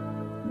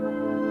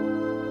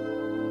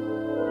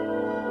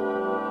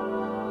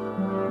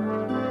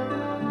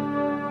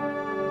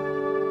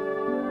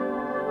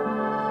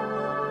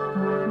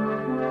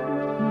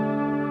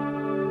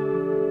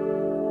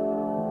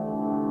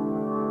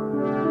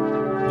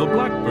 The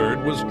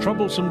Blackbird was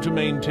troublesome to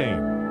maintain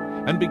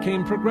and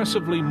became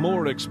progressively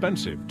more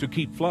expensive to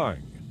keep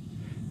flying.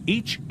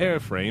 Each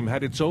airframe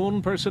had its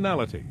own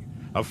personality,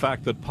 a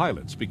fact that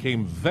pilots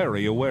became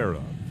very aware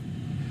of.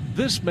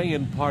 This may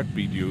in part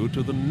be due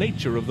to the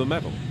nature of the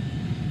metal.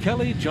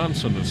 Kelly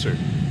Johnson asserted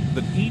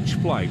that each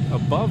flight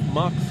above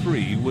Mach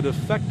 3 would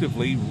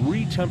effectively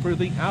retemper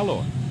the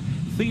alloy,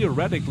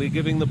 theoretically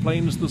giving the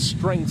planes the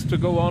strength to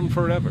go on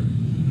forever.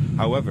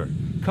 However,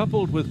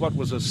 coupled with what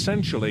was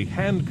essentially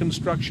hand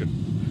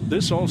construction,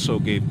 this also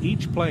gave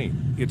each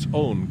plane its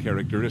own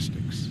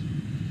characteristics.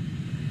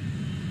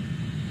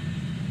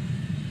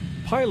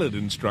 pilot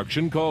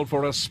instruction called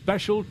for a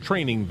special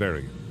training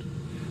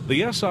variant.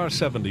 The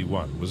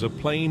SR-71 was a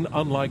plane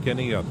unlike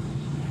any other,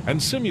 and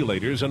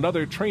simulators and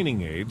other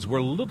training aids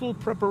were little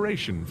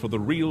preparation for the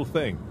real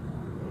thing.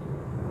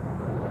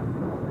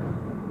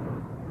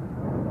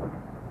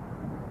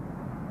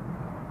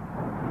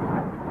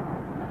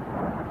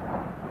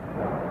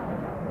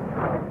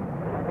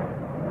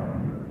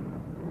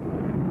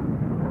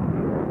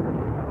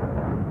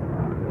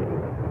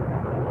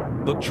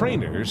 The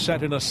trainer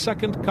sat in a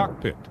second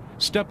cockpit,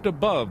 stepped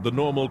above the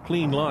normal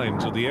clean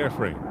lines of the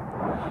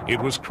airframe.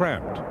 It was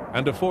cramped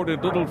and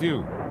afforded little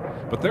view,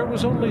 but there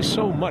was only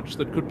so much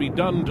that could be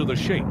done to the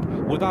shape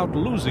without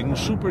losing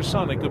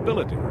supersonic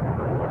ability.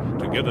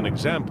 To give an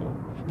example,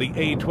 the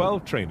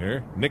A-12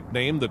 trainer,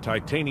 nicknamed the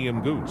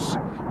Titanium Goose,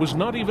 was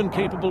not even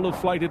capable of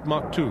flight at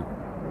Mach 2,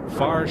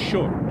 far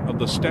short of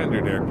the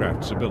standard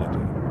aircraft's ability.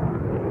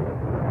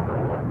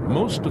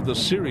 Most of the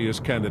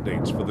serious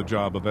candidates for the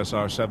job of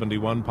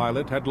SR-71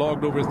 pilot had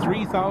logged over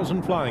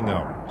 3,000 flying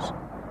hours.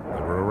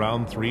 There were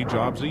around 3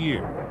 jobs a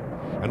year,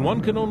 and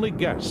one can only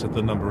guess at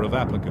the number of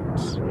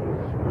applicants.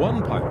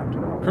 One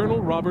pilot,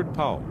 Colonel Robert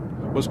Powell,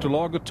 was to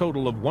log a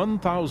total of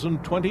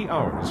 1,020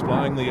 hours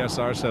flying the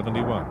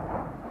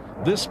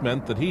SR-71. This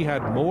meant that he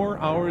had more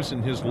hours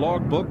in his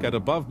logbook at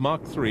above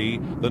Mach 3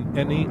 than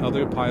any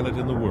other pilot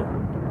in the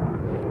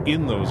world.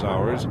 In those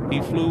hours,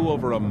 he flew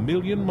over 1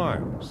 million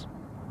miles.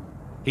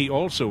 He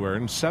also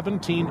earned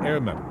 17 air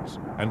medals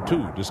and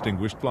 2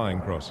 distinguished flying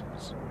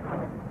crosses.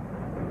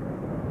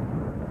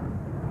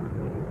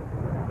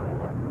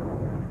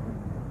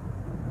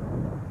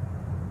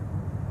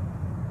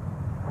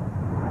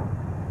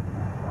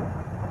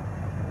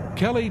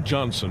 Kelly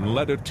Johnson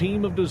led a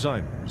team of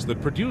designers that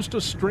produced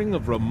a string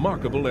of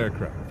remarkable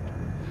aircraft.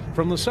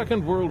 From the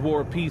Second World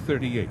War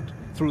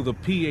P-38 through the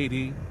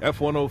P-80,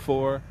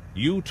 F-104,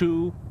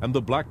 U-2, and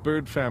the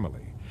Blackbird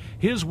family,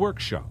 his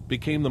workshop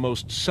became the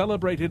most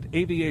celebrated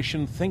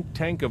aviation think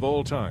tank of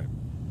all time.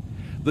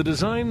 The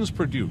designs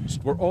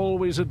produced were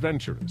always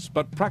adventurous,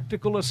 but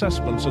practical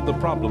assessments of the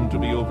problem to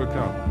be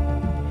overcome.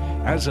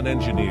 As an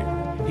engineer,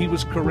 he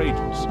was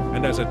courageous,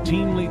 and as a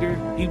team leader,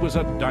 he was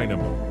a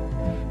dynamo.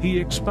 He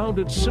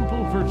expounded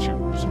simple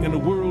virtues in a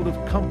world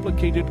of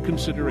complicated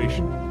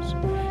considerations.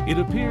 It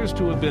appears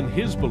to have been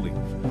his belief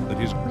that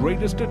his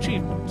greatest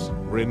achievements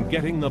were in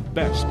getting the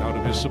best out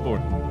of his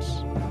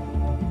subordinates.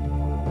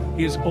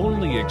 His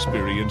only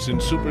experience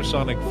in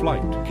supersonic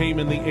flight came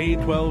in the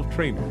A-12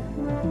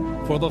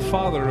 trainer. For the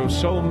father of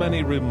so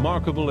many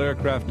remarkable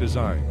aircraft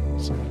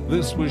designs,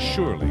 this was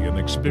surely an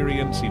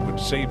experience he would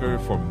savor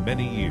for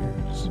many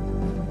years.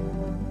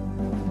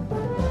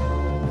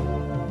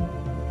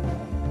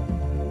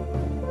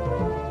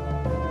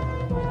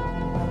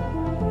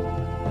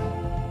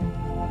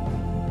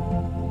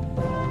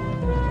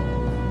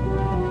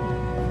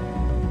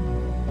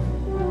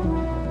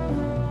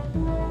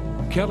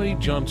 Kelly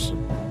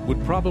Johnson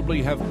would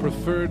probably have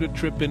preferred a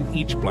trip in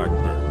each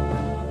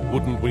Blackbird.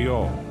 Wouldn't we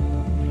all?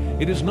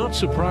 It is not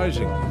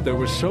surprising that there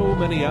were so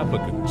many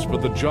applicants for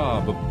the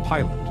job of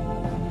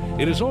pilot.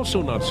 It is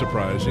also not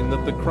surprising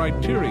that the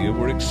criteria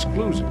were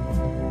exclusive.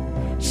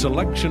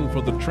 Selection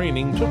for the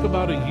training took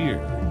about a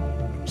year.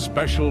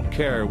 Special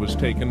care was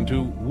taken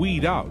to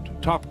weed out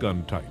Top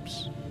Gun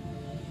types.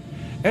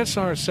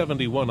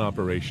 SR-71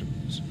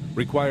 operations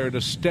required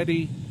a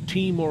steady,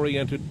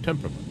 team-oriented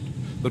temperament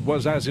that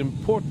was as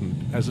important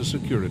as a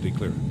security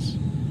clearance.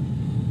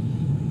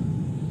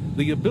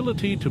 The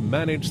ability to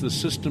manage the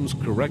systems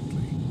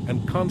correctly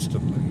and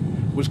constantly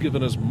was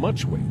given as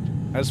much weight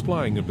as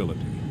flying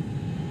ability.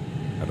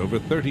 At over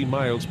 30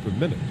 miles per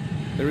minute,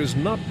 there is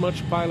not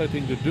much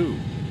piloting to do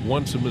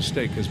once a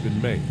mistake has been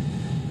made.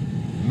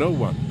 No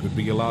one could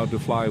be allowed to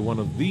fly one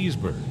of these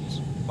birds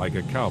like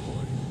a cowboy.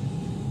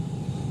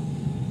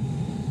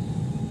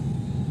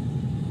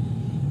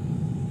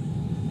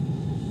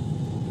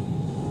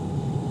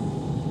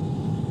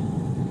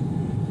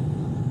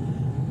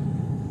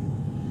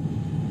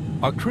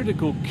 A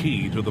critical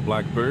key to the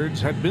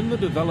Blackbirds had been the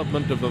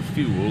development of a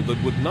fuel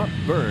that would not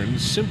burn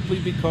simply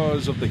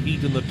because of the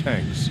heat in the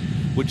tanks,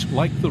 which,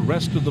 like the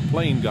rest of the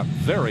plane, got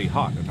very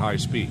hot at high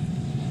speed.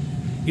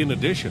 In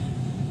addition,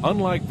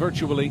 unlike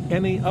virtually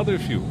any other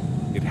fuel,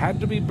 it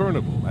had to be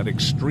burnable at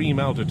extreme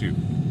altitude.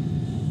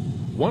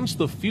 Once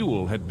the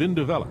fuel had been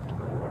developed,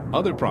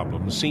 other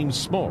problems seemed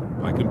small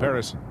by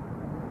comparison.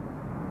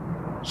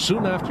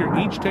 Soon after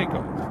each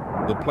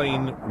takeoff, the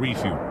plane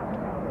refueled.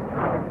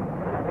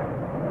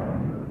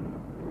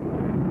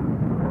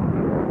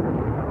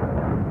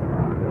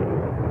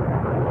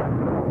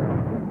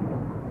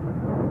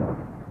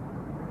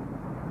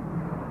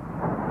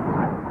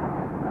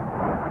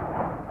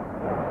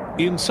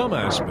 In some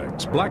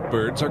aspects,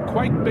 Blackbirds are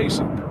quite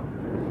basic.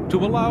 To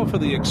allow for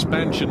the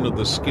expansion of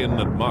the skin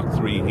at Mach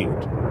 3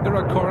 heat, there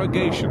are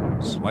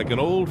corrugations, like an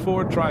old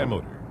Ford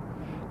trimotor.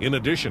 In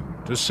addition,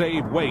 to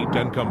save weight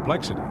and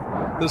complexity,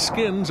 the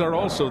skins are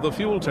also the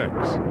fuel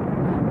tanks.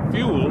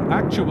 Fuel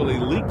actually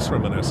leaks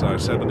from an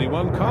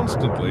SR-71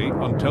 constantly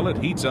until it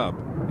heats up,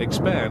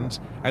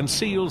 expands, and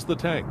seals the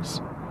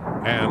tanks.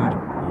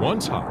 And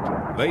once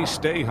hot, they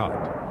stay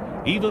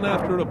hot. Even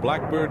after a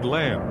Blackbird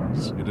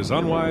lands, it is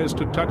unwise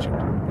to touch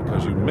it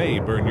because you may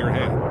burn your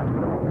hand.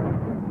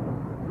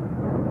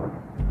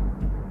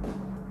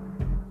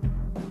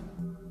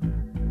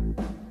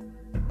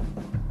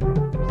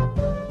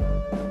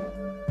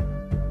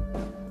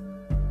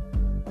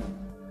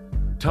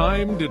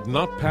 Time did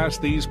not pass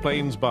these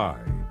planes by.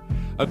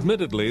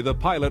 Admittedly, the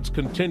pilots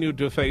continued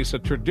to face a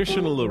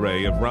traditional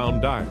array of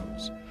round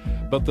dials,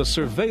 but the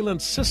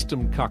surveillance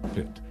system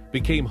cockpit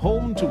became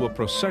home to a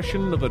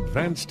procession of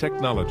advanced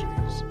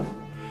technologies.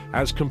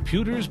 As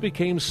computers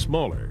became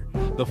smaller,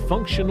 the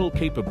functional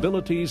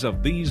capabilities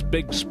of these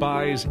big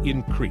spies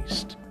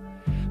increased.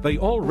 They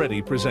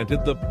already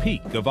presented the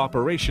peak of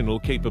operational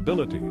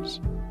capabilities.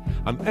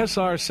 An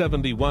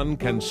SR-71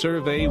 can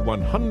survey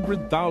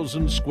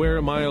 100,000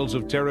 square miles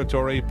of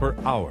territory per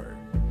hour.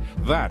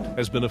 That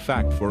has been a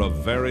fact for a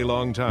very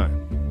long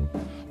time.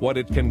 What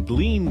it can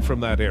glean from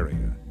that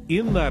area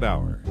in that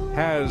hour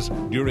has,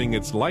 during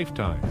its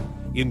lifetime,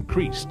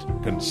 increased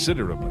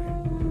considerably.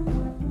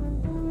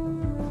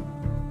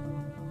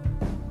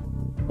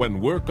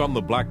 When work on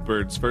the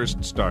Blackbirds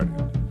first started,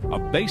 a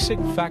basic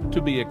fact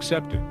to be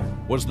accepted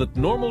was that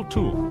normal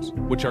tools,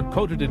 which are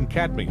coated in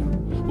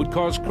cadmium, would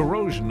cause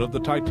corrosion of the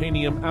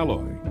titanium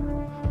alloy.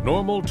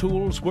 Normal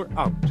tools were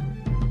out.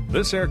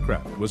 This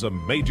aircraft was a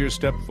major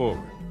step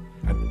forward,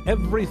 and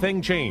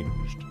everything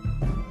changed.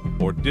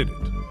 Or did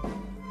it?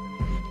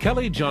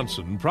 Kelly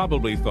Johnson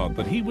probably thought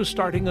that he was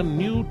starting a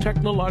new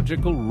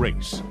technological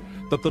race,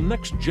 that the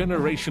next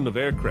generation of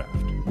aircraft,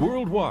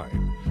 worldwide,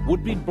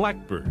 would be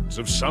Blackbirds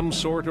of some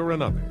sort or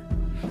another,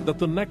 that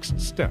the next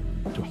step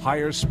to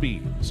higher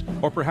speeds,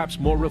 or perhaps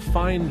more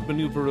refined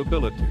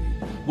maneuverability,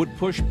 would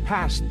push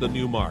past the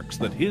new marks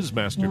that his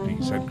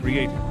masterpiece had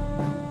created.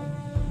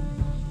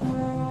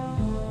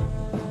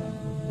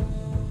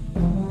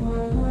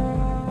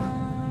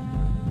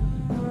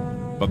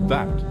 But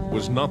that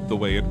was not the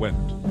way it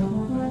went.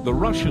 The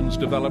Russians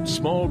developed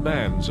small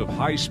bands of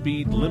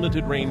high-speed,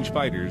 limited-range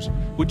fighters,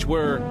 which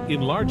were,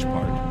 in large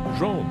part,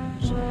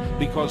 drones,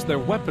 because their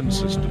weapon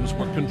systems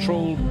were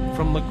controlled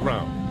from the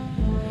ground.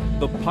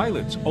 The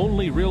pilot's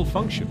only real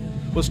function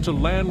was to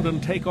land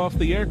and take off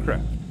the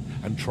aircraft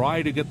and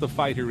try to get the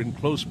fighter in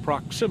close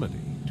proximity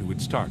to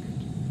its target.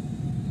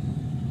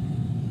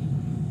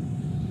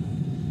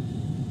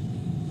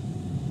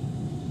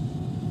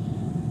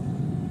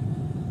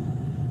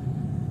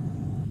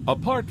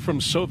 Apart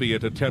from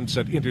Soviet attempts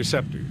at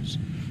interceptors,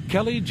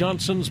 Kelly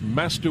Johnson's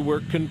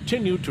masterwork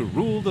continued to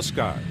rule the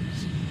skies.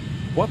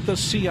 What the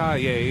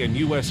CIA and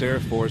U.S. Air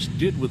Force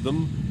did with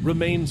them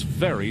remains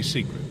very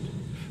secret.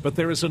 But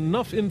there is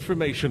enough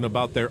information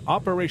about their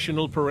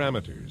operational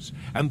parameters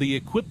and the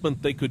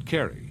equipment they could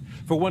carry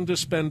for one to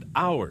spend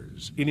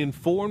hours in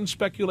informed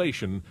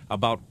speculation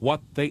about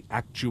what they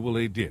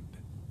actually did.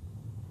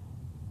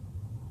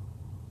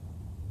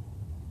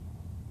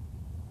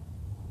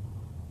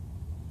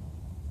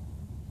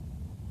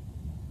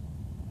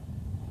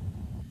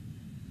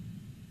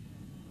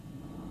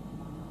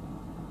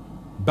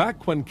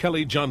 Back when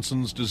Kelly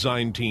Johnson's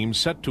design team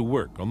set to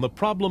work on the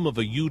problem of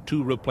a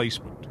U-2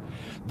 replacement,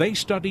 they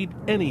studied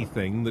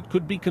anything that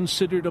could be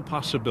considered a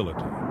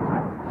possibility.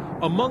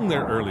 Among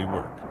their early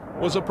work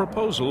was a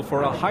proposal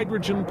for a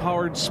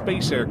hydrogen-powered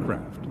space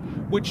aircraft,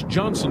 which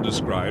Johnson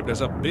described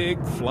as a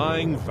big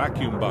flying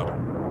vacuum bottle.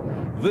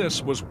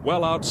 This was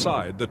well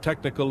outside the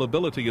technical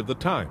ability of the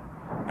time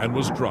and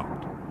was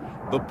dropped.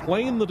 The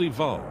plane that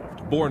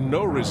evolved bore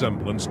no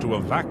resemblance to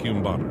a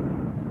vacuum bottle.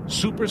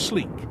 Super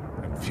sleek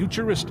and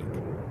futuristic,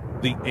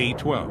 the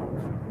A-12.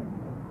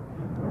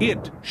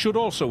 It should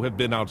also have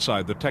been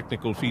outside the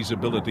technical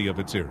feasibility of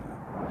its era,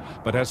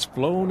 but has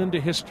flown into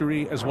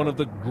history as one of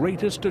the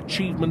greatest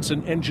achievements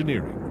in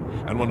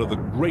engineering and one of the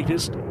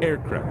greatest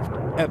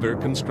aircraft ever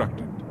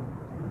constructed.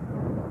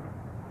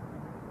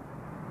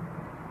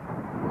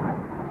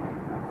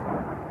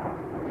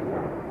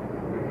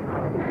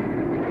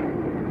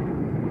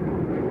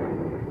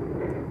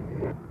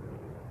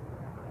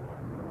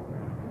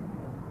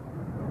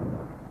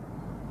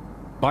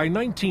 By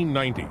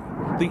 1990,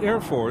 the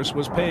Air Force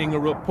was paying a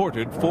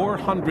reported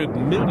 $400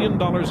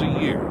 million a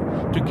year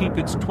to keep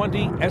its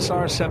 20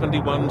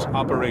 SR-71s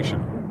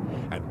operational,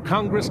 and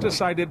Congress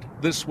decided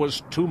this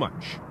was too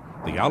much.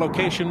 The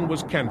allocation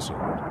was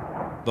canceled.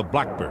 The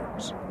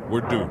Blackbirds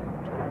were doomed.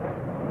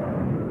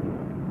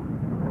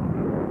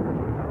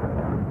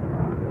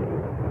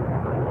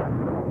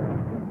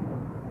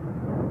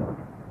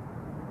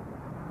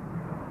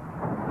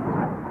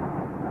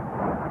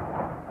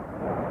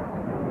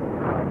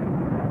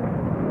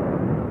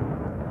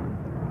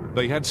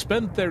 They had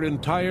spent their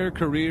entire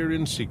career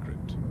in secret,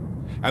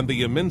 and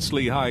the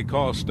immensely high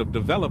cost of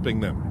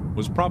developing them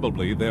was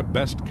probably their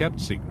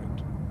best-kept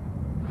secret.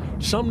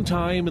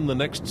 Sometime in the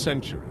next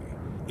century,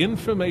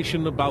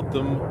 information about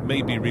them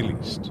may be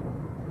released.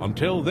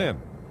 Until then,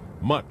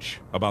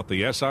 much about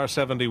the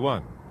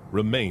SR-71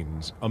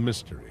 remains a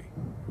mystery.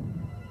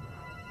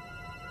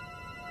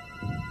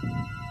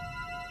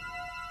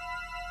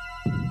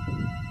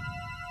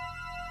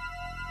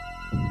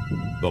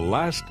 The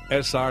last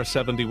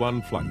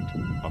SR-71 flight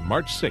on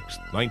March 6,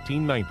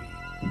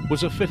 1990,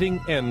 was a fitting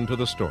end to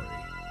the story.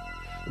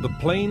 The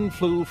plane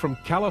flew from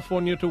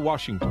California to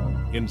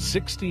Washington in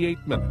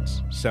 68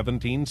 minutes,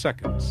 17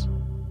 seconds.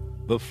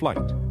 The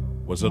flight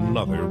was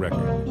another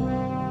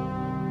record.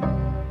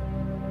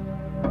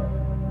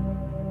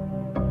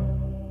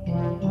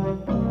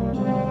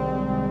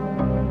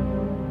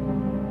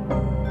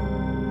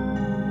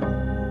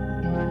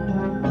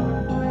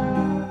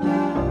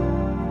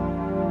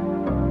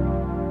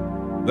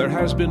 There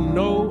has been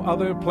no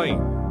other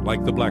plane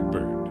like the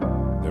Blackbird.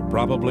 There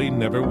probably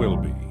never will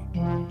be.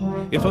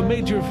 If a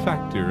major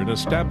factor in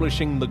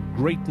establishing the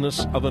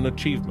greatness of an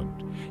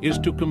achievement is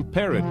to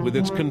compare it with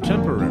its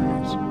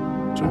contemporaries,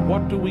 to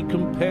what do we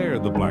compare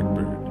the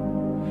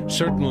Blackbird?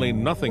 Certainly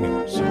nothing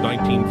else of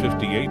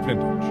 1958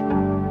 vintage,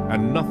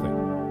 and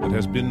nothing that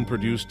has been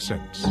produced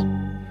since.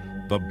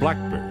 The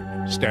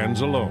Blackbird stands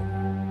alone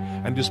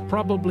and is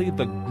probably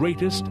the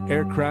greatest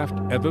aircraft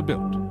ever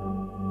built.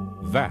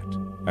 That,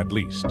 at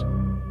least,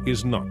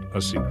 is not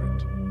a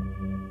secret.